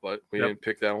pop, but we didn't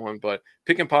pick that one. But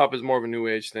pick and pop is more of a new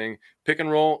age thing. Pick and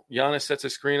roll, Giannis sets a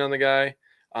screen on the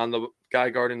guy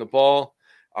guarding the ball.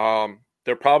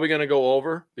 They're probably going to go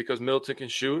over because Middleton can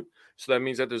shoot. So that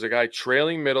means that there's a guy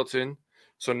trailing Middleton.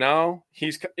 So now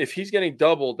if he's getting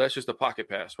doubled, that's just a pocket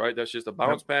pass, right? That's just a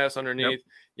bounce pass underneath.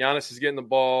 Yep. Giannis is getting the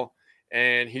ball,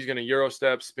 and he's going to Euro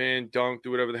step, spin, dunk, do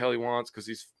whatever the hell he wants because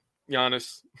he's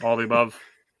Giannis. All the above.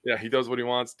 Yeah, he does what he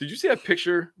wants. Did you see that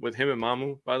picture with him and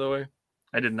Mamu, by the way?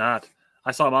 I did not. I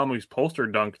saw Mamu's poster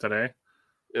dunk today.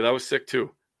 Yeah, that was sick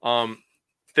too.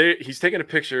 He's taking a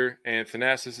picture, and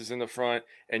Thanasis is in the front,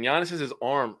 and Giannis has his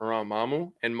arm around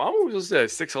Mamu, and Mamu was listed at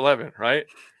 6'11", right?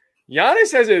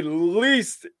 Giannis has at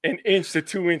least an inch to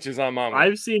 2 inches on Mamu.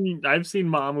 I've seen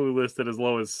Mamu listed as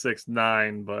low as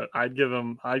 6'9", but I'd give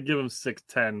him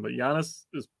 6'10". But Giannis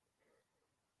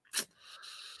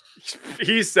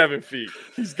he's 7 feet.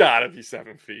 He's got to be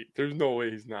 7 feet. There's no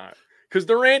way he's not. Because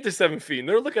Durant is 7 feet, and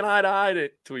they're looking eye to eye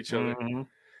to each other. Mm-hmm.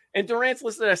 And Durant's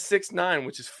listed at 6'9",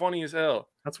 which is funny as hell.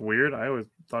 That's weird. I always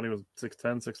thought he was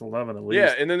 6'10", 6'11" at least.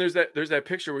 Yeah, and then there's that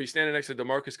picture where he's standing next to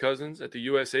DeMarcus Cousins at the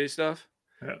USA stuff.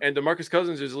 Yeah. And DeMarcus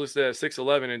Cousins is listed at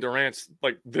 6'11", and Durant's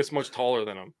like this much taller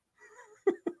than him.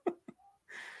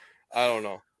 I don't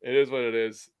know. It is what it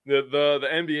is. The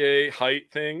NBA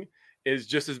height thing is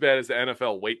just as bad as the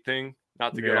NFL weight thing,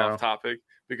 not to get off topic,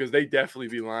 because they definitely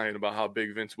be lying about how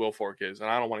big Vince Wilfork is, and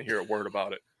I don't want to hear a word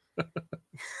about it.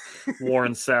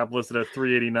 Warren Sapp listed at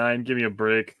 389. Give me a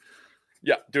break.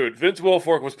 Yeah, dude. Vince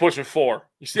Wilfork was pushing 4.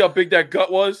 You see how big that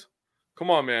gut was? Come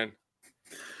on, man.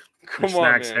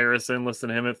 Snacks Harrison listed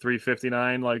him at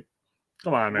 359. Like,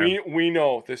 come on, man. We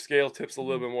know the scale tips a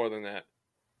little bit more than that.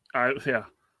 Yeah.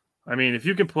 I mean, if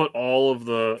you can put all of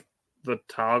the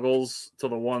toggles to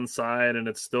the one side and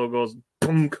it still goes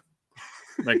boom,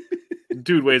 like,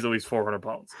 dude weighs at least 400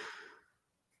 pounds.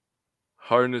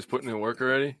 Harden is putting in work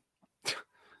already?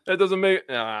 That doesn't make...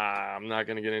 I'm not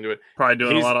going to get into it. Probably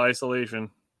doing a lot of isolation.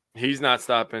 He's not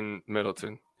stopping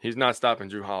Middleton. He's not stopping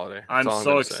Drew Holiday. I'm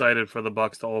so excited for the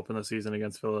Bucks to open the season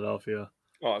against Philadelphia.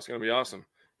 Oh, it's going to be awesome.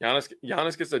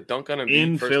 Giannis gets a dunk on him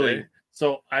in Philly.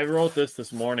 So I wrote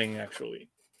this morning, actually.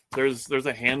 There's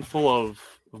a handful of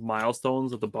milestones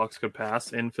that the Bucks could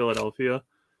pass in Philadelphia.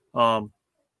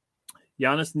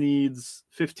 Giannis needs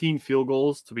 15 field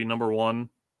goals to be number 1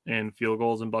 in field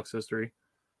goals in Bucks history.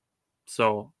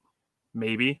 So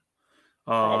maybe.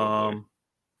 Giannis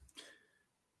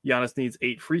needs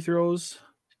 8 free throws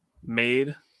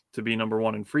made to be number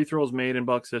 1 in free throws made in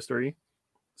Bucks history.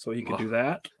 So he could do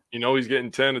that. He's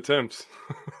getting 10 attempts.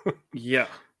 Yeah.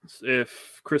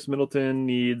 If Chris Middleton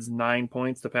needs 9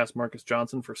 points to pass Marcus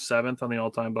Johnson for 7th on the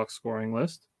all-time Bucks scoring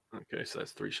list. Okay, so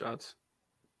that's 3 shots.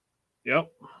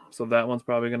 Yep. So that one's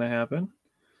probably going to happen.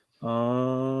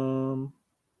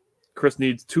 Chris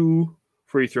needs 2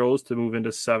 free throws to move into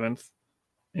 7th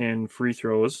in free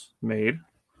throws made.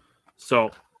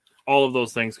 So all of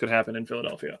those things could happen in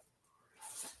Philadelphia.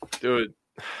 Dude,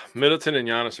 Middleton and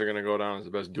Giannis are going to go down as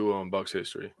the best duo in Bucks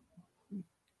history.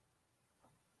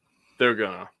 They're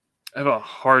going to. I have a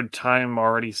hard time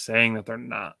already saying that they're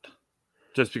not,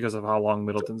 just because of how long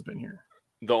Middleton's been here.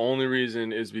 The only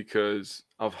reason is because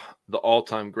of the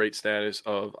all-time great status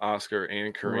of Oscar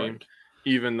and Kareem, right.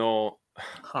 Even though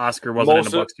Oscar wasn't in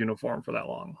a Bucks uniform for that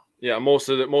long. Yeah, most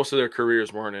of their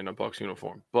careers weren't in a Bucks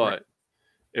uniform. But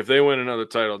if they win another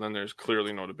title, then there's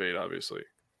clearly no debate, obviously.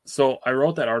 So I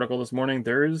wrote that article this morning.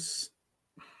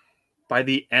 By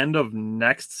the end of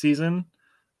next season,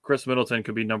 Chris Middleton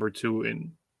could be number 2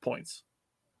 in points.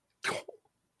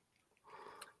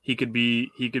 He could be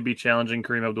challenging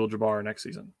Kareem Abdul-Jabbar next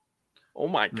season. Oh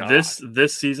my God!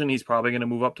 This season he's probably going to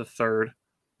move up to 3rd,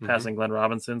 passing Glenn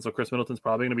Robinson. So Chris Middleton's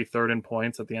probably going to be 3rd in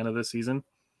points at the end of this season.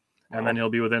 And then he'll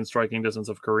be within striking distance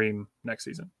of Kareem next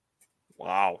season.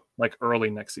 Wow. Like early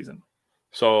next season.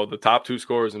 So the top 2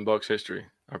 scorers in Bucks history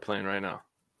are playing right now.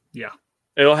 Yeah.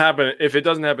 It'll happen. If it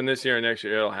doesn't happen this year or next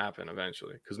year, it'll happen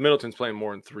eventually. Because Middleton's playing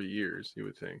more in 3 years, you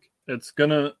would think. It's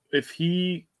gonna, if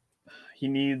he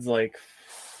needs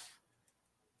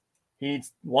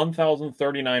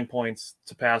 1,039 points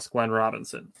to pass Glenn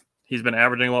Robinson. He's been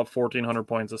averaging about 1,400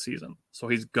 points a season. So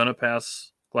he's gonna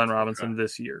pass Glenn Robinson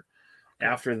this year.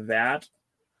 After that,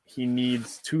 he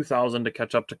needs 2,000 to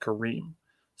catch up to Kareem.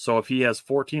 So if he has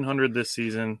 1,400 this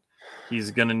season,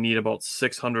 he's going to need about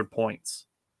 600 points.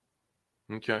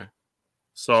 Okay.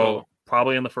 So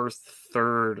probably in the first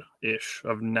third-ish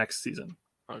of next season.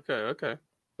 Okay.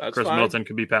 That's Chris fine. Middleton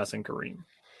could be passing Kareem.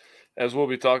 As we'll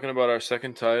be talking about our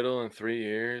second title in 3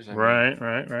 years. Right.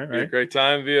 Be a great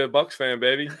time to be a Bucks fan,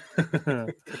 baby.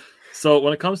 So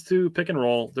when it comes to pick and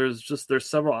roll, there's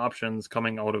several options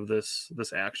coming out of this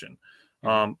action.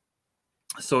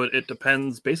 So it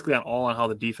depends basically on how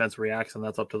the defense reacts, and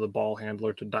that's up to the ball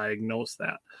handler to diagnose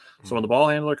that. So when the ball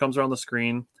handler comes around the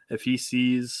screen, if he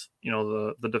sees,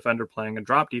 the defender playing a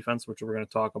drop defense, which we're going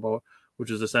to talk about,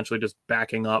 which is essentially just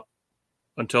backing up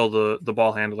until the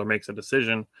ball handler makes a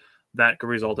decision, that could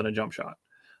result in a jump shot.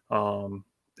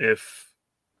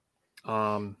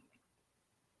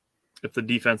 If the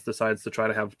defense decides to try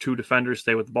to have 2 defenders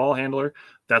stay with the ball handler,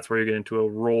 that's where you get into a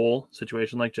roll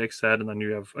situation like Jake said, and then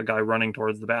you have a guy running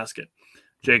towards the basket.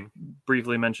 Jake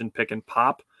briefly mentioned pick and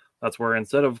pop. That's where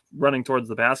instead of running towards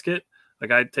the basket, the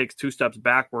guy takes 2 steps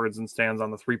backwards and stands on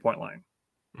the 3-point line.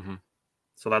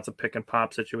 So that's a pick and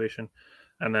pop situation.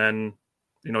 And then,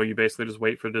 you basically just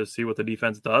wait to see what the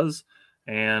defense does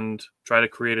and try to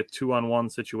create a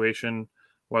 2-on-1 situation,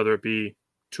 whether it be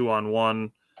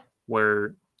 2-on-1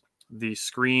 where the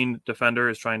screen defender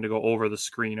is trying to go over the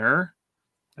screener,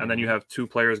 and then you have 2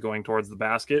 players going towards the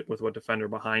basket with a defender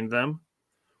behind them,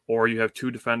 or you have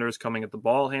 2 defenders coming at the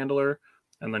ball handler,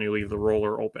 and then you leave the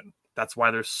roller open. That's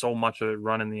why there's so much of a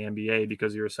run in the NBA,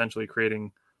 because you're essentially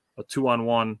creating a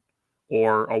 2-on-1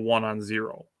 or a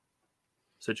 1-on-0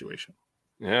 situation.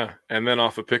 Yeah, and then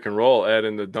off a pick and roll, add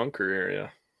in the dunker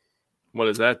area. What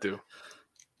does that do?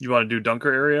 You want to do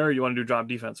dunker area, or you want to do drop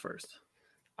defense first?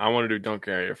 I want to do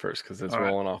dunker area first because it's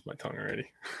rolling off my tongue already.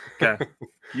 Okay.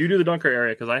 You do the dunker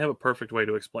area because I have a perfect way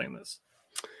to explain this.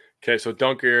 Okay, so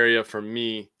dunker area for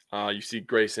me, you see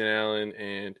Grayson Allen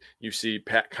and you see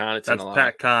Pat Connaughton. That's a lot.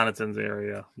 Pat Connaughton's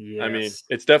area. Yes. I mean,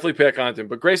 it's definitely Pat Connaughton,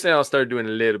 but Grayson Allen started doing a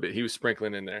little bit. He was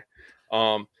sprinkling in there.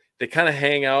 They kind of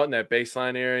hang out in that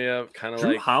baseline area, kind of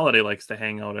Drew like Holiday likes to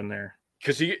hang out in there.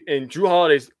 Because Drew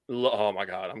Holiday's, oh my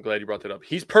God, I'm glad you brought that up.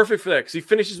 He's perfect for that because he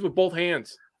finishes with both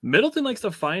hands. Middleton likes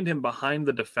to find him behind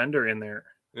the defender in there.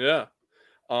 Yeah.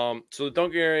 So the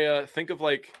dunk area, think of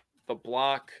like the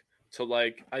block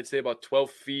to I'd say about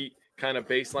 12 feet kind of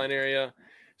baseline area.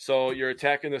 So you're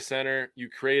attacking the center, you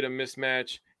create a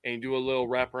mismatch, and you do a little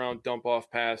wraparound dump off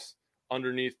pass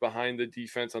underneath behind the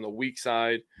defense on the weak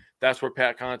side. That's where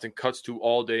Pat Connaughton cuts to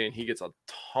all day, and he gets a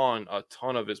ton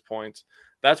of his points.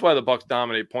 That's why the Bucks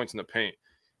dominate points in the paint.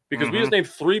 Because we just named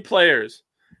 3 players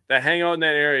that hang out in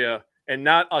that area, and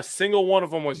not a single one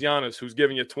of them was Giannis, who's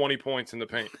giving you 20 points in the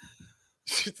paint.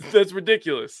 That's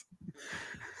ridiculous.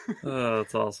 Oh,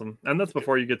 that's awesome. And that's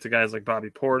before you get to guys like Bobby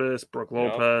Portis, Brooke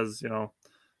Lopez, it'll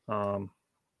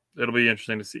be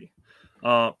interesting to see.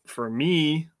 For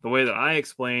me, the way that I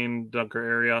explain dunker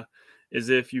area is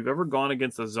if you've ever gone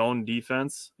against a zone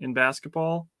defense in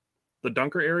basketball, the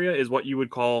dunker area is what you would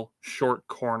call short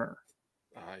corner.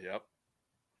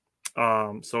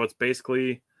 Yep. So it's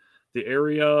basically the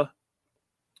area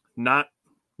not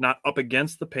up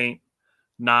against the paint,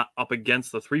 not up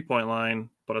against the 3-point line,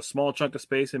 but a small chunk of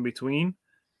space in between.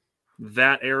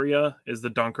 That area is the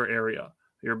dunker area.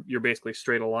 You're basically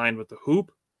straight aligned with the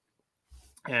hoop,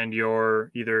 and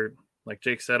you're either, like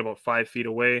Jake said, about 5 feet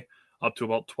away up to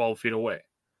about 12 feet away.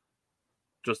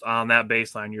 Just on that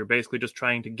baseline, you're basically just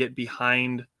trying to get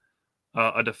behind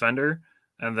a defender,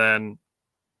 and then,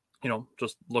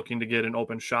 just looking to get an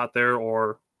open shot there,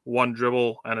 or one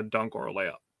dribble and a dunk or a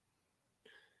layup.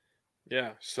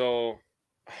 Yeah. So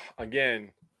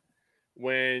again,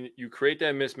 when you create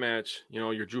that mismatch,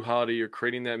 you're Drew Holiday, you're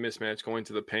creating that mismatch going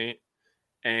to the paint,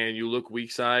 and you look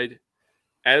weak side,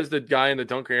 as the guy in the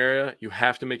dunker area, you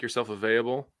have to make yourself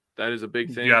available. That is a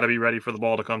big thing. You got to be ready for the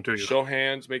ball to come to you. Show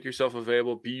hands, make yourself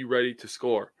available, be ready to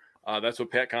score. That's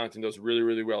what Pat Connaughton does really,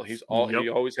 really well. He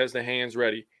always has the hands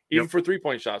ready, even for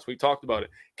 3-point shots. We talked about it.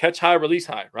 Catch high, release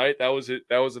high, right? That was it.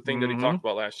 That was the thing that he talked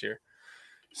about last year.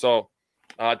 So,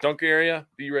 dunk area,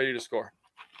 be ready to score.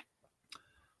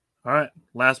 All right.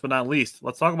 Last but not least,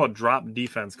 let's talk about drop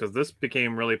defense because this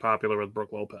became really popular with Brook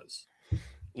Lopez.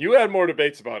 You had more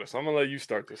debates about it, so I'm going to let you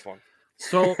start this one.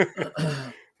 So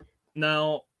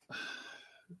now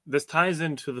this ties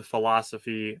into the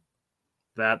philosophy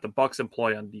that the Bucks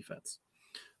employ on defense.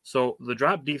 So the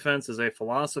drop defense is a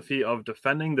philosophy of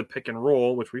defending the pick and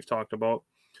roll, which we've talked about,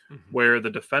 where the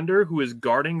defender who is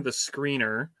guarding the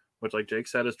screener, which like Jake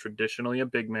said is traditionally a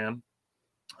big man,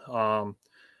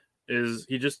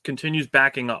 he just continues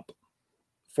backing up,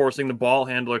 forcing the ball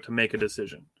handler to make a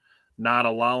decision, not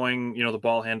allowing, the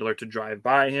ball handler to drive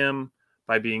by him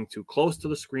by being too close to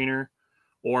the screener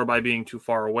or by being too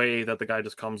far away that the guy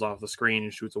just comes off the screen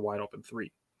and shoots a wide open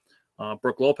three.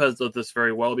 Brook Lopez does this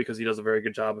very well because he does a very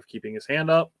good job of keeping his hand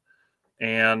up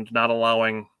and not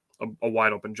allowing a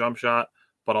wide open jump shot,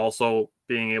 but also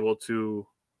being able to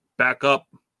back up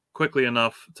quickly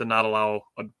enough to not allow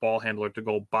a ball handler to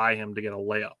go by him to get a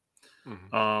layup.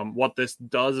 Mm-hmm. What this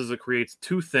does is it creates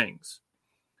two things.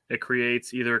 It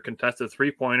creates either a contested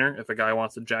three-pointer if a guy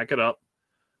wants to jack it up,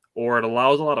 or it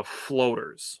allows a lot of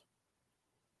floaters.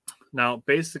 Now,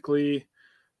 basically,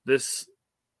 the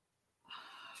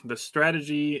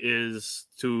strategy is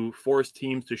to force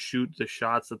teams to shoot the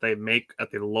shots that they make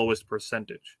at the lowest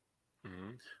percentage,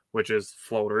 which is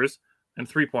floaters and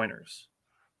three-pointers.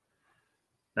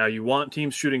 Now, you want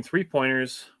teams shooting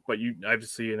three-pointers, but you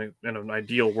obviously, in an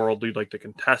ideal world, you'd like to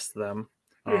contest them.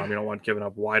 You don't want giving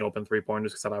up wide-open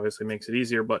three-pointers because that obviously makes it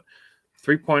easier. But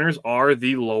three-pointers are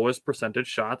the lowest percentage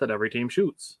shot that every team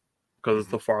shoots because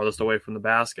it's the farthest away from the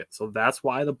basket. So that's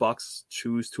why the Bucks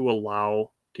choose to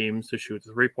allow teams to shoot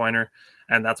the three-pointer,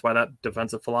 and that's why that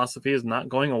defensive philosophy is not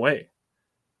going away.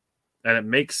 And it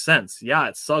makes sense. Yeah,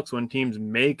 it sucks when teams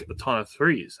make a ton of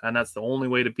threes, and that's the only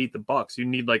way to beat the Bucks. You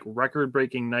need like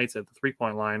record-breaking nights at the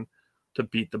three-point line to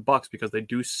beat the Bucks because they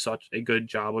do such a good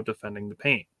job of defending the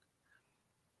paint.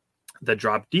 The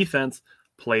drop defense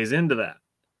plays into that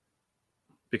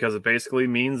because it basically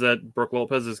means that Brook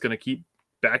Lopez is going to keep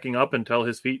backing up until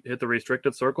his feet hit the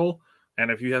restricted circle, and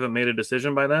if you haven't made a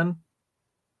decision by then,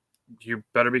 you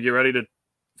better get ready to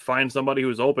find somebody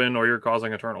who's open or you're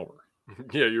causing a turnover.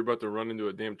 Yeah, you're about to run into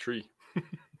a damn tree.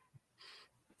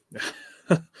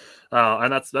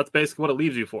 And that's basically what it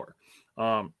leaves you for.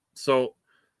 So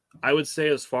I would say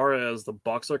as far as the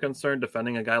Bucks are concerned,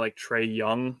 defending a guy like Trae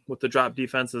Young with the drop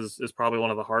defense is probably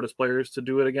one of the hardest players to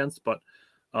do it against. But,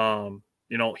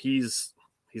 he's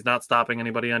not stopping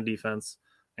anybody on defense,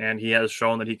 and he has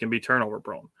shown that he can be turnover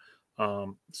prone.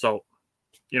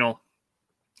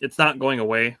 It's not going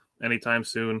away anytime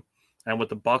soon. And with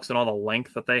the Bucks and all the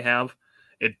length that they have,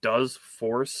 it does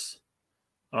force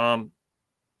point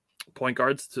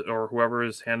guards or whoever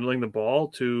is handling the ball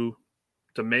to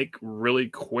make really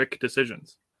quick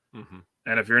decisions. Mm-hmm.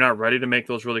 And if you're not ready to make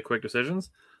those really quick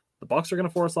decisions, the Bucks are going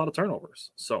to force a lot of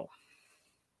turnovers. So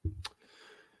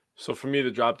for me, the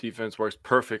drop defense works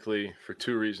perfectly for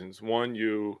two reasons. One,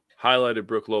 you highlighted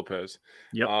Brook Lopez.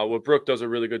 Yep. What Brook does a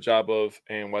really good job of,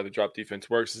 and why the drop defense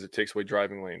works, is it takes away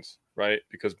driving lanes, right?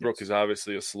 Because Brook is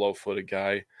obviously a slow-footed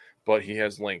guy, but he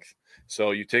has length. So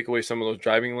you take away some of those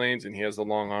driving lanes, and he has the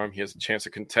long arm. He has a chance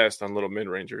to contest on little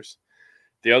mid-rangers.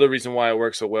 The other reason why it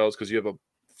works so well is because you have a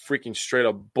freaking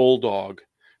straight-up bulldog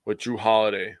with Jrue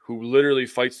Holiday, who literally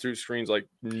fights through screens like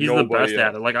he's the best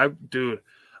at it.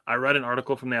 I read an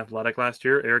article from The Athletic last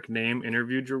year. Eric Name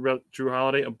interviewed Jrue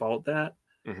Holiday about that.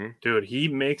 Mm-hmm. Dude, he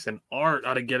makes an art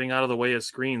out of getting out of the way of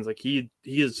screens. Like he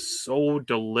is so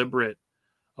deliberate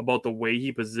about the way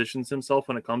he positions himself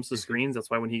when it comes to screens. That's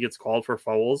why when he gets called for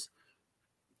fouls,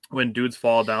 when dudes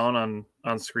fall down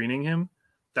on screening him,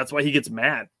 that's why he gets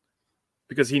mad.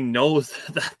 Because he knows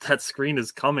that screen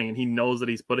is coming, and he knows that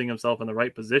he's putting himself in the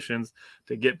right positions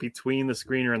to get between the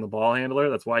screener and the ball handler.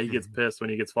 That's why he gets pissed when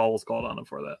he gets fouls called on him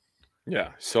for that. Yeah,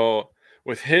 so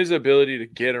with his ability to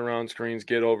get around screens,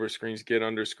 get over screens, get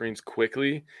under screens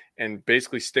quickly, and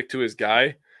basically stick to his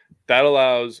guy, that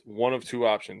allows one of two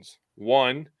options.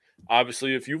 One,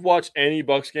 obviously, if you've watched any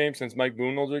Bucks game since Mike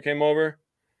Budenholzer came over,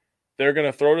 they're going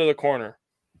to throw to the corner,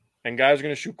 and guys are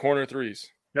going to shoot corner threes.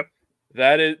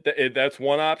 That's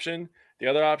one option. The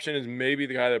other option is maybe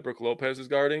the guy that Brook Lopez is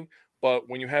guarding. But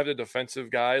when you have the defensive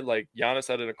guy like Giannis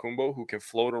Antetokounmpo who can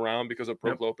float around because of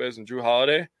Brook Lopez and Jrue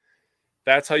Holiday,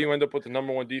 that's how you end up with the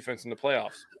number one defense in the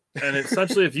playoffs. And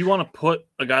essentially, if you want to put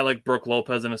a guy like Brook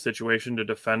Lopez in a situation to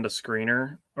defend a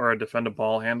screener or defend a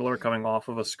ball handler coming off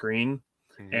of a screen,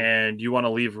 and you want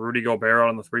to leave Rudy Gobert out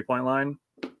on the three-point line,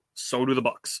 so do the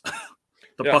Bucks.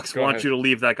 The Bucks want you to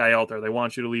leave that guy out there. They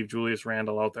want you to leave Julius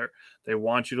Randle out there. They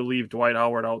want you to leave Dwight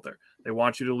Howard out there. They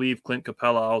want you to leave Clint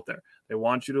Capella out there. They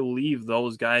want you to leave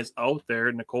those guys out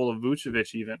there, Nikola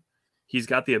Vucevic even, he's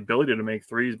got the ability to make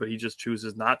threes, but he just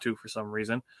chooses not to for some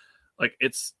reason. Like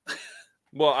it's.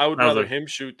 Well, I would rather him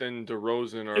shoot than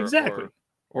DeRozan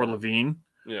or LaVine.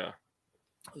 Yeah.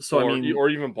 So I mean, or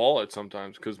even Ball it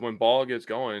sometimes, because when Ball gets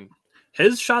going,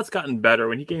 his shot's gotten better.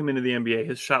 When he came into the NBA,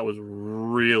 his shot was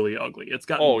really ugly. It's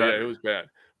gotten better. Yeah, it was bad.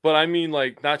 But I mean,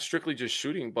 like, not strictly just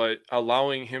shooting, but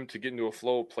allowing him to get into a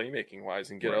flow playmaking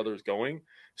wise and get others going.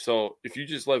 So if you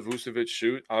just let Vucevic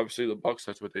shoot, obviously the Bucks,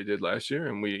 that's what they did last year,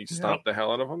 and we stomped the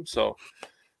hell out of them. So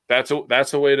that's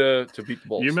a way to beat the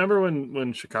Bulls. You remember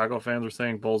when Chicago fans were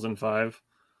saying Bulls in 5?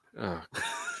 Oh,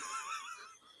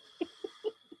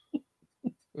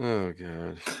 oh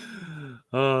God.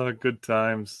 Oh, good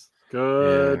times.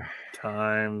 Good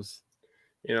times.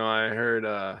 You know, I heard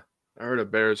a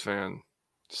Bears fan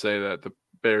say that the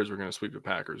Bears were going to sweep the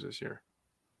Packers this year.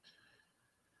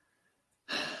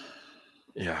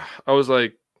 Yeah, I was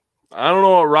like, I don't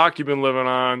know what rock you've been living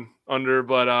under,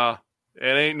 but it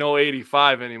ain't no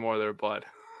 85 anymore there, bud.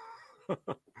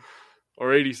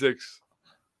 Or 86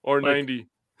 or 90.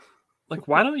 Like,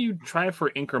 why don't you try for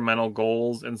incremental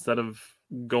goals instead of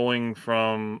going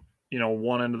from,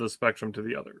 one end of the spectrum to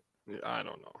the other? Yeah, I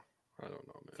don't know, man.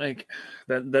 Like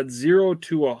that 0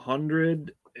 to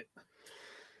 100.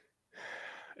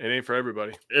 It ain't for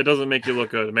everybody. It doesn't make you look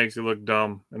good. It makes you look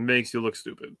dumb. It makes you look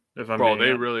stupid. They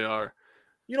really are.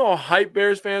 You know how hype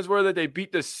Bears fans were that they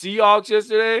beat the Seahawks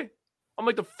yesterday? I'm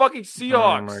like, the fucking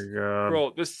Seahawks. Oh my God.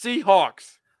 Bro, the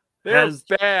Seahawks. They're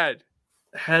bad.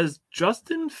 Has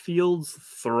Justin Fields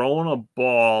thrown a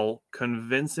ball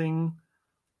convincing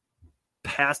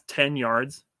past 10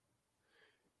 yards?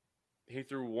 He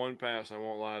threw one pass, I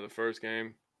won't lie, the first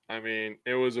game. I mean,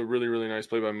 it was a really, really nice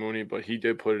play by Mooney, but he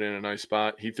did put it in a nice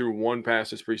spot. He threw one pass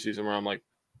this preseason where I'm like,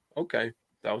 okay,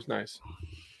 that was nice.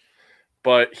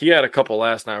 But he had a couple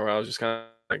last night where I was just kind of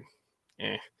like,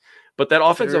 eh. But that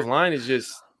offensive line is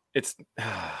just, it's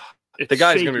the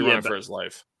guy's going to be running for his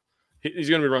life. He's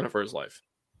going to be running for his life.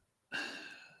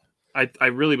 I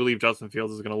really believe Justin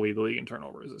Fields is going to lead the league in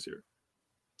turnovers this year.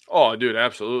 Oh, dude,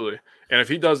 absolutely. And if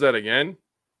he does that again,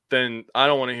 then I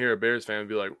don't want to hear a Bears fan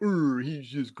be like, he's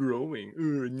just growing,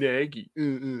 naggy.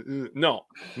 No,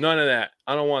 none of that.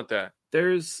 I don't want that.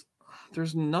 There's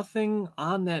nothing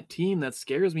on that team that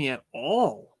scares me at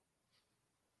all.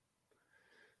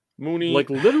 Mooney, like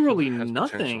literally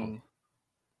nothing.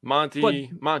 Potential.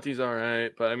 Monty's all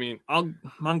right, but I mean,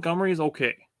 Montgomery's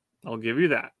okay. I'll give you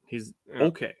that. He's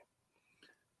okay.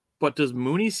 But does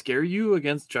Mooney scare you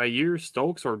against Jair,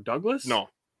 Stokes, or Douglas? No.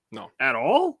 At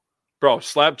all? Bro,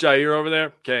 slap Jair over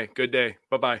there. Okay, good day.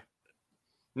 Bye-bye.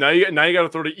 Now you got to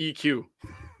throw the EQ.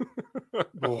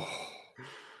 Oh.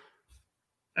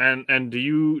 And do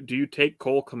you take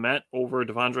Cole Kmet over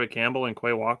Devondre Campbell and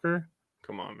Quay Walker?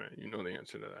 Come on, man. You know the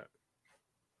answer to that.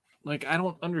 Like, I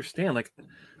don't understand. Like,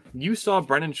 you saw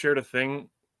Brennan shared a thing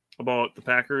about the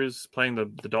Packers playing the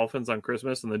Dolphins on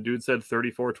Christmas, and the dude said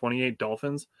 34-28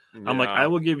 Dolphins. Yeah. I'm like, I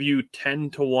will give you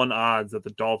 10-1 odds that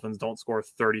the Dolphins don't score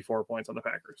 34 points on the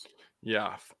Packers.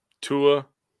 Yeah. Tua.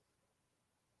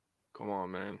 Come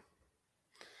on, man.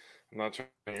 I'm not trying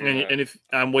to hear that. And if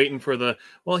I'm waiting for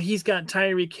he's got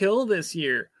Tyreek Hill this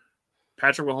year.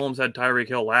 Patrick Mahomes had Tyreek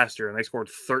Hill last year, and they scored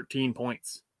 13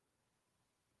 points.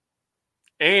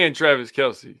 And Travis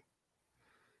Kelce.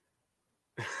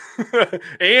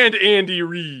 And Andy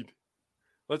Reid.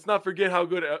 Let's not forget how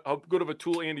good of a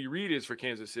tool Andy Reid is for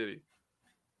Kansas City.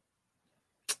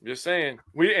 I'm just saying.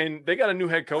 They got a new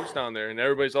head coach down there, and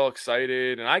everybody's all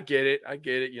excited. And I get it.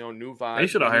 New vibe. They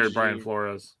should have hired Brian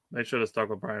Flores. They should have stuck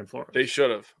with Brian Flores. They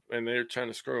should have, and they're trying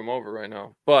to screw him over right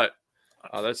now. But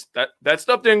that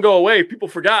stuff didn't go away. People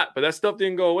forgot, but that stuff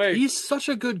didn't go away. He's such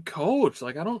a good coach.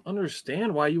 Like, I don't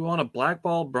understand why you want to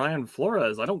blackball Brian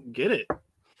Flores. I don't get it.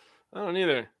 I don't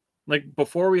either. Like,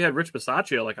 before we had Rich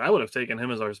Bisaccia, like, I would have taken him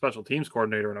as our special teams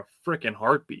coordinator in a freaking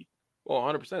heartbeat. Well,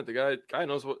 100%. The guy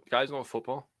knows guys know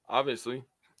football, obviously.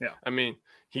 Yeah. I mean,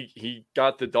 he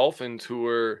got the Dolphins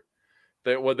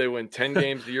they win 10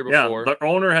 games the year before. Yeah, the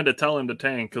owner had to tell him to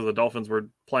tank because the Dolphins were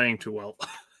playing too well.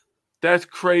 That's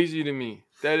crazy to me.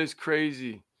 That is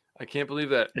crazy. I can't believe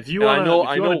that. If you want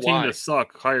a team to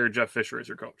suck, hire Jeff Fisher as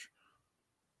your coach.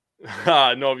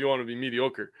 No, if you want to be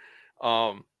mediocre.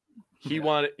 He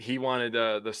wanted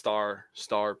the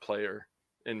star player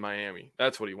in Miami.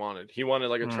 That's what he wanted. He wanted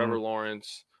like a Trevor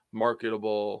Lawrence,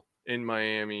 marketable in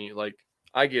Miami. Like,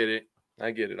 I get it.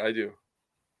 I do.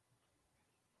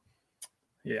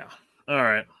 Yeah. All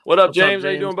right. What up, James?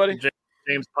 How you doing, buddy?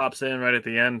 James pops in right at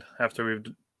the end after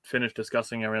we've finished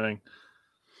discussing everything.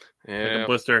 Yeah. Like a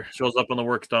blister shows up when the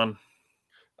work's done.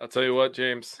 I'll tell you what,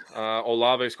 James.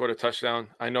 Olave scored a touchdown.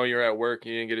 I know you're at work.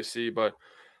 You didn't get to see, but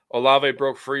Olave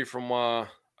broke free from a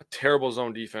terrible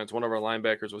zone defense. One of our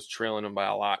linebackers was trailing him by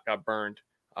a lot, got burned.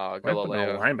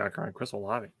 Galileo linebacker on Chris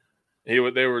Olave. They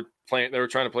were trying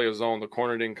to play a zone. The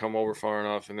corner didn't come over far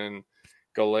enough, and then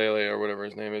Galileo or whatever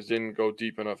his name is didn't go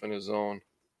deep enough in his zone.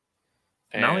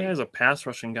 And now he has a pass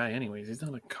rushing guy anyways. He's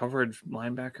not a coverage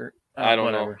linebacker. I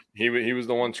don't know. He was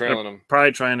the one trailing him.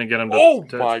 Probably trying to get him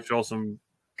to show some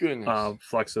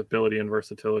flexibility and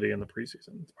versatility in the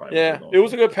preseason. It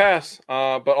was a good pass.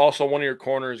 But also one of your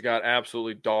corners got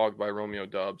absolutely dogged by Romeo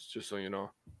Doubs, just so you know.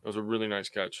 It was a really nice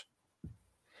catch.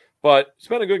 But it's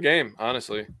been a good game,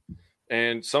 honestly.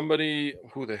 And somebody,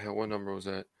 what number was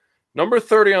that? Number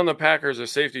 30 on the Packers, a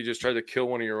safety, just tried to kill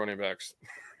one of your running backs.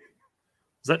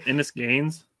 Is that Innis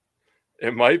Gaines?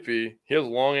 It might be. He has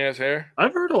long ass hair.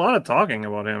 I've heard a lot of talking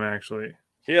about him actually.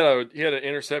 He had an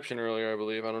interception earlier, I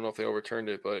believe. I don't know if they overturned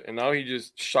it, and now he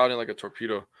just shot in like a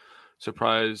torpedo.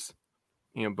 Surprised,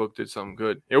 Book did something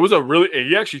good. It was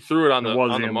he actually threw it on the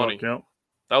money. Book, yep.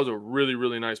 That was a really,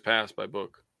 really nice pass by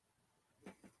Book.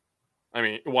 I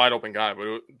mean, wide open guy,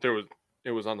 but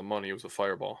it was on the money. It was a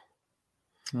fireball.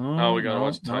 Oh, we gotta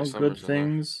watch Ty Summers. Good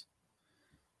things.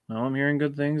 Now I'm hearing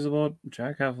good things about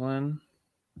Jack Heflin.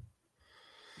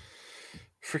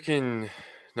 Freaking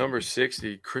number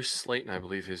 60, Chris Slayton, I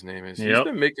believe his name is. He's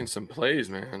been making some plays,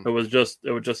 man. It was just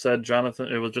said Jack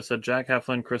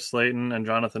Heflin, Chris Slayton, and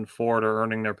Jonathan Ford are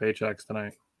earning their paychecks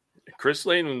tonight. Chris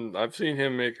Slayton, I've seen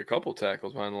him make a couple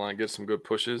tackles behind the line, get some good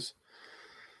pushes.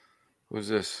 What was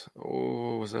this?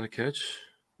 Oh, was that a catch?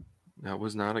 That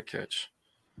was not a catch.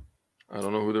 I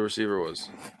don't know who the receiver was.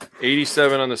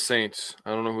 87 on the Saints. I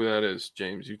don't know who that is.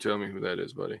 James, you tell me who that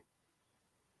is, buddy.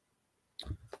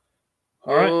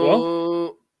 All right,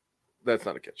 well, that's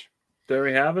not a catch. There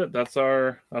we have it. That's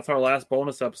our last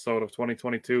bonus episode of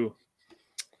 2022.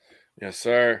 Yes,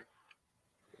 sir.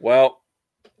 Well,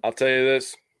 I'll tell you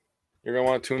this. You're going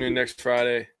to want to tune in next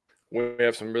Friday. We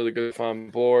have some really good fun on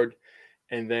board.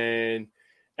 And then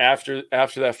after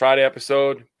that Friday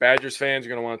episode, Badgers fans are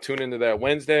going to want to tune into that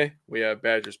Wednesday. We have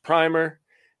Badgers Primer.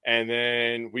 And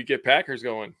then we get Packers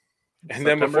going. And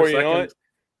then before you know it,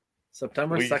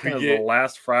 September 2nd is the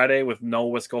last Friday with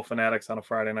no Wisco Fanatics on a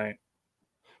Friday night.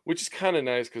 Which is kind of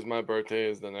nice because my birthday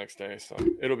is the next day. So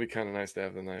it'll be kind of nice to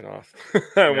have the night off.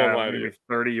 I won't lie to you.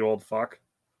 30, you old fuck.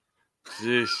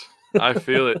 Jeez. I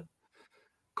feel it.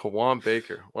 Kawan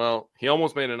Baker. Well, he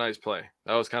almost made a nice play.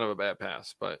 That was kind of a bad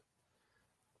pass, but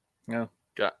yeah.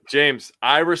 James,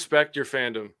 I respect your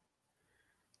fandom.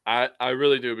 I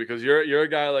really do, because you're a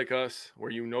guy like us where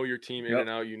you know your team in and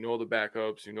out, you know the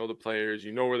backups, you know the players,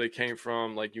 you know where they came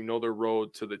from, like you know their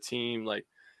road to the team. Like,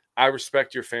 I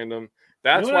respect your fandom.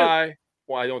 That's why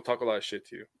I don't talk a lot of shit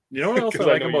to you. You know what else I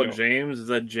like about James is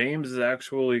that James is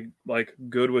actually like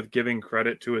good with giving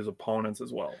credit to his opponents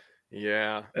as well.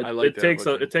 Yeah,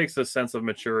 it takes a sense of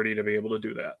maturity to be able to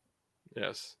do that.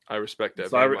 Yes, I respect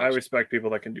that. So I respect people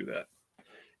that can do that.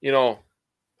 You know,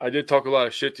 I did talk a lot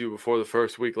of shit to you before the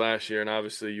first week last year, and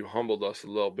obviously you humbled us a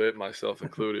little bit, myself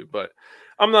included. But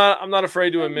I'm not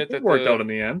afraid to admit that it worked out in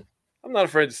the end. I'm not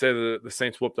afraid to say that the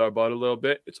Saints whooped our butt a little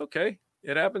bit. It's okay.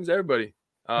 It happens to everybody.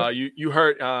 You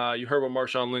heard what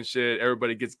Marshawn Lynch said.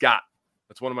 Everybody gets got.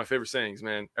 That's one of my favorite sayings,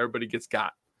 man. Everybody gets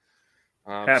got.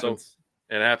 Happens. So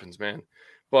it happens, man.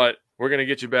 But we're gonna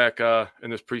get you back in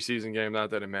this preseason game.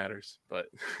 Not that it matters, but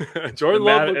Jordan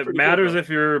Love. It matters if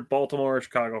you're a Baltimore or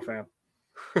Chicago fan.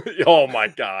 Oh my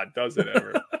God, does it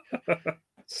ever?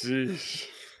 Jeez.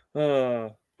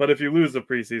 But if you lose the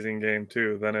preseason game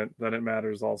too, then it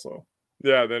matters also.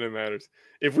 Yeah, then it matters.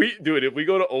 If we go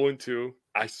to 0-2,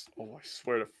 I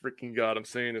swear to freaking God, I'm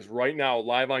saying this right now,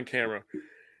 live on camera.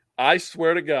 I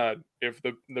swear to God, if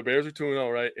the Bears are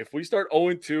 2-0, right? If we start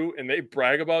 0-2 and they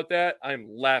brag about that, I'm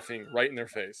laughing right in their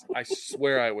face. I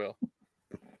swear I will.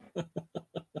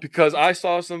 Because I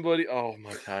saw somebody, oh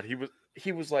my God,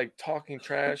 he was like talking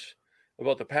trash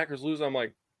about the Packers losing. I'm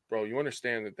like, bro, you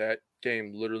understand that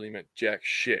game literally meant jack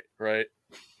shit, right?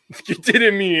 It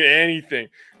didn't mean anything.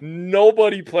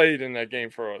 Nobody played in that game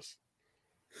for us.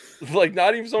 Like,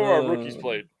 not even some of our rookies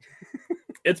played.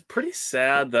 It's pretty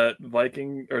sad that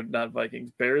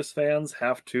Bears fans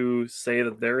have to say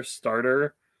that their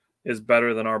starter is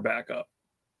better than our backup.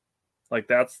 Like,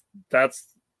 that's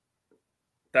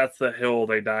the hill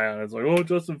they die on. It's like, oh,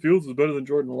 Justin Fields is better than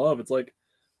Jordan Love. It's like,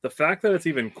 the fact that it's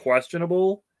even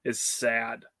questionable is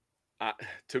sad.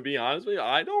 To be honest with you,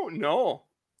 I don't know.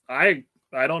 I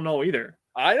don't know either.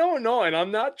 I don't know, and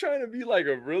I'm not trying to be like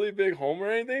a really big homer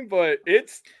or anything, but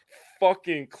it's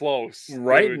fucking close.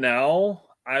 Right now,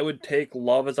 I would take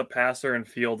Love as a passer and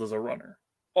Fields as a runner.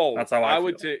 Oh, that's how I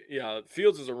would take. Yeah,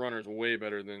 Fields as a runner is way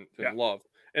better than Love.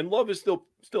 And Love is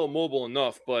still mobile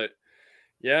enough, but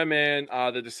yeah, man,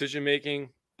 the decision making,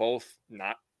 both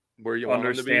not where you want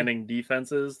them to be. Understanding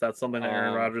defenses, that's something that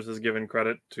Aaron Rodgers has given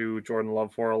credit to Jordan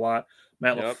Love for a lot.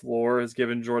 Matt LaFleur has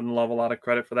given Jordan Love a lot of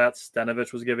credit for that.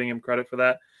 Stenovich was giving him credit for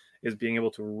that, is being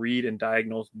able to read and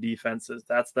diagnose defenses.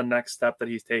 That's the next step that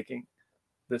he's taking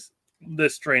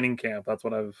this training camp. That's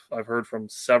what I've heard from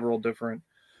several different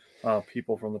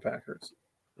people from the Packers.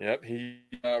 Yep,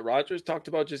 Rodgers talked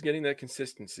about just getting that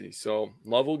consistency. So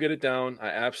Love will get it down. I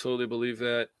absolutely believe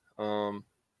that.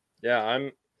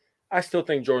 I still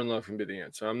think Jordan Love can be the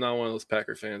answer. I'm not one of those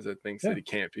Packer fans that thinks that he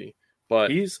can't be.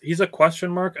 But he's a question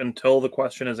mark until the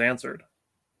question is answered.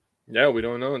 Yeah, we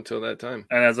don't know until that time.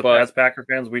 And as Packer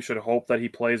fans, we should hope that he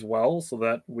plays well so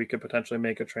that we could potentially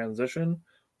make a transition,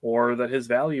 or that his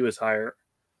value is higher,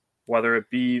 whether it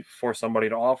be for somebody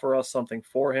to offer us something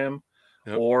for him,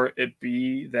 or it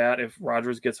be that if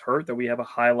Rodgers gets hurt, that we have a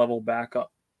high-level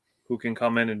backup who can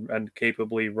come in and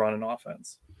capably run an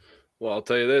offense. Well, I'll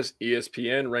tell you this,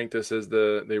 ESPN ranked us as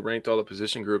they ranked all the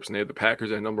position groups, and they had the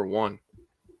Packers at number 1.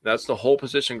 That's the whole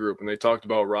position group. And they talked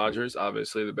about Rodgers,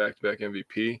 obviously the back-to-back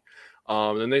MVP.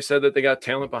 Then they said that they got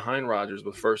talent behind Rodgers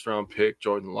with first-round pick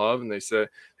Jordan Love, and they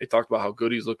talked about how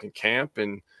good he's looking camp.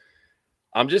 And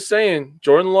I'm just saying,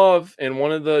 Jordan Love, in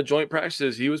one of the joint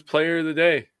practices, he was player of the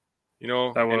day. And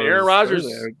Aaron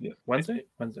Rodgers. Wednesday?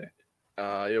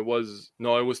 It was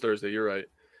Thursday. You're right.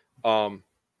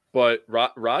 But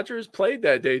Rodgers played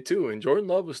that day too, and Jordan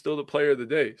Love was still the player of the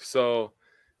day. So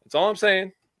that's all I'm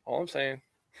saying. All I'm saying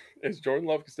is Jordan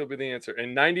Love can still be the answer.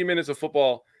 And 90 minutes of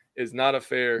football is not a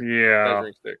fair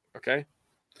measuring stick. Okay?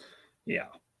 Yeah.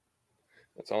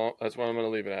 That's all. That's what I'm going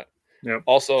to leave it at. Yep.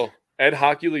 Also, Ed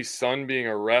Hockley's son being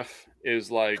a ref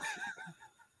is like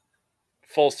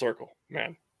full circle,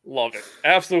 man. Love it.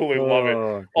 Absolutely love it.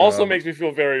 God. Also makes me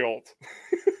feel very old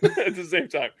at the same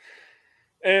time.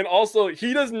 And also,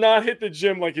 he does not hit the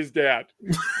gym like his dad.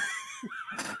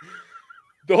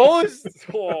 He has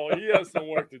some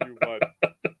work to do, bud.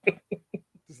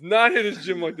 Does not hit his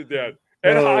gym like the dad.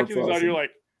 Ed Hawkins is out here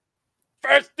like,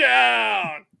 first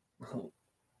down!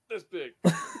 This big.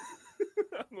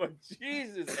 I'm like,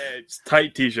 Jesus, Ed. It's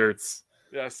tight T-shirts.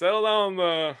 Yeah, settle down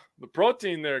the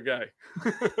protein there, guy.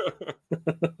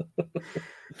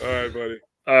 All right, buddy.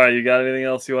 All right, you got anything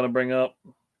else you want to bring up?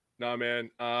 Nah, man.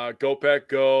 Go Pack,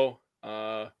 go.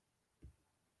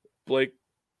 Blake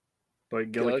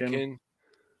Gillikin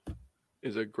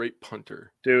is a great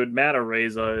punter. Dude, Matt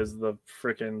Araiza is the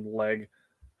freaking leg.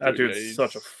 That dude's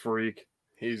such a freak.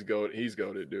 He's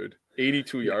goated, dude.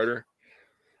 82-yarder.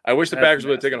 I wish the Packers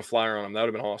would have taken a flyer on him. That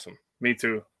would have been awesome. Me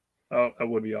too. Oh, that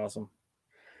would be awesome.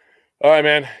 All right,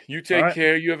 man. You take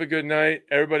care. You have a good night.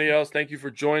 Everybody else, thank you for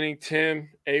joining. Tim,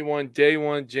 A1 Day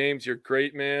 1. James, you're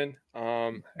great, man.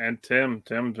 And Tim's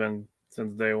been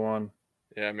since day one.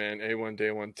 Yeah, man. A1 Day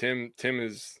 1. Tim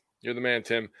you're the man,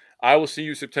 Tim. I will see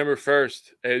you September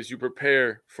 1st as you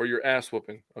prepare for your ass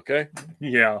whooping. Okay?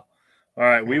 Yeah. All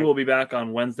right. We will be back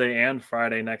on Wednesday and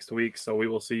Friday next week, so we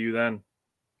will see you then.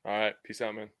 All right. Peace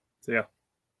out, man. See ya.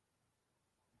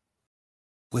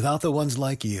 Without the ones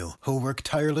like you, who work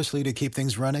tirelessly to keep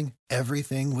things running,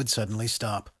 everything would suddenly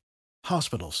stop.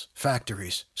 Hospitals,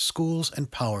 factories, schools, and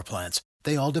power plants,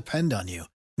 they all depend on you.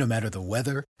 No matter the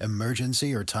weather,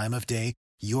 emergency, or time of day,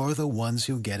 you're the ones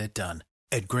who get it done.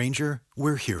 At Grainger,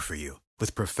 we're here for you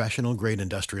with professional-grade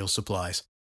industrial supplies.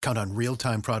 Count on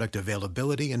real-time product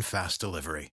availability and fast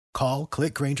delivery. Call,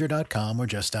 click Grainger.com, or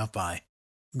just stop by.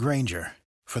 Grainger,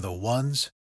 for the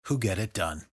ones who get it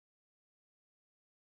done.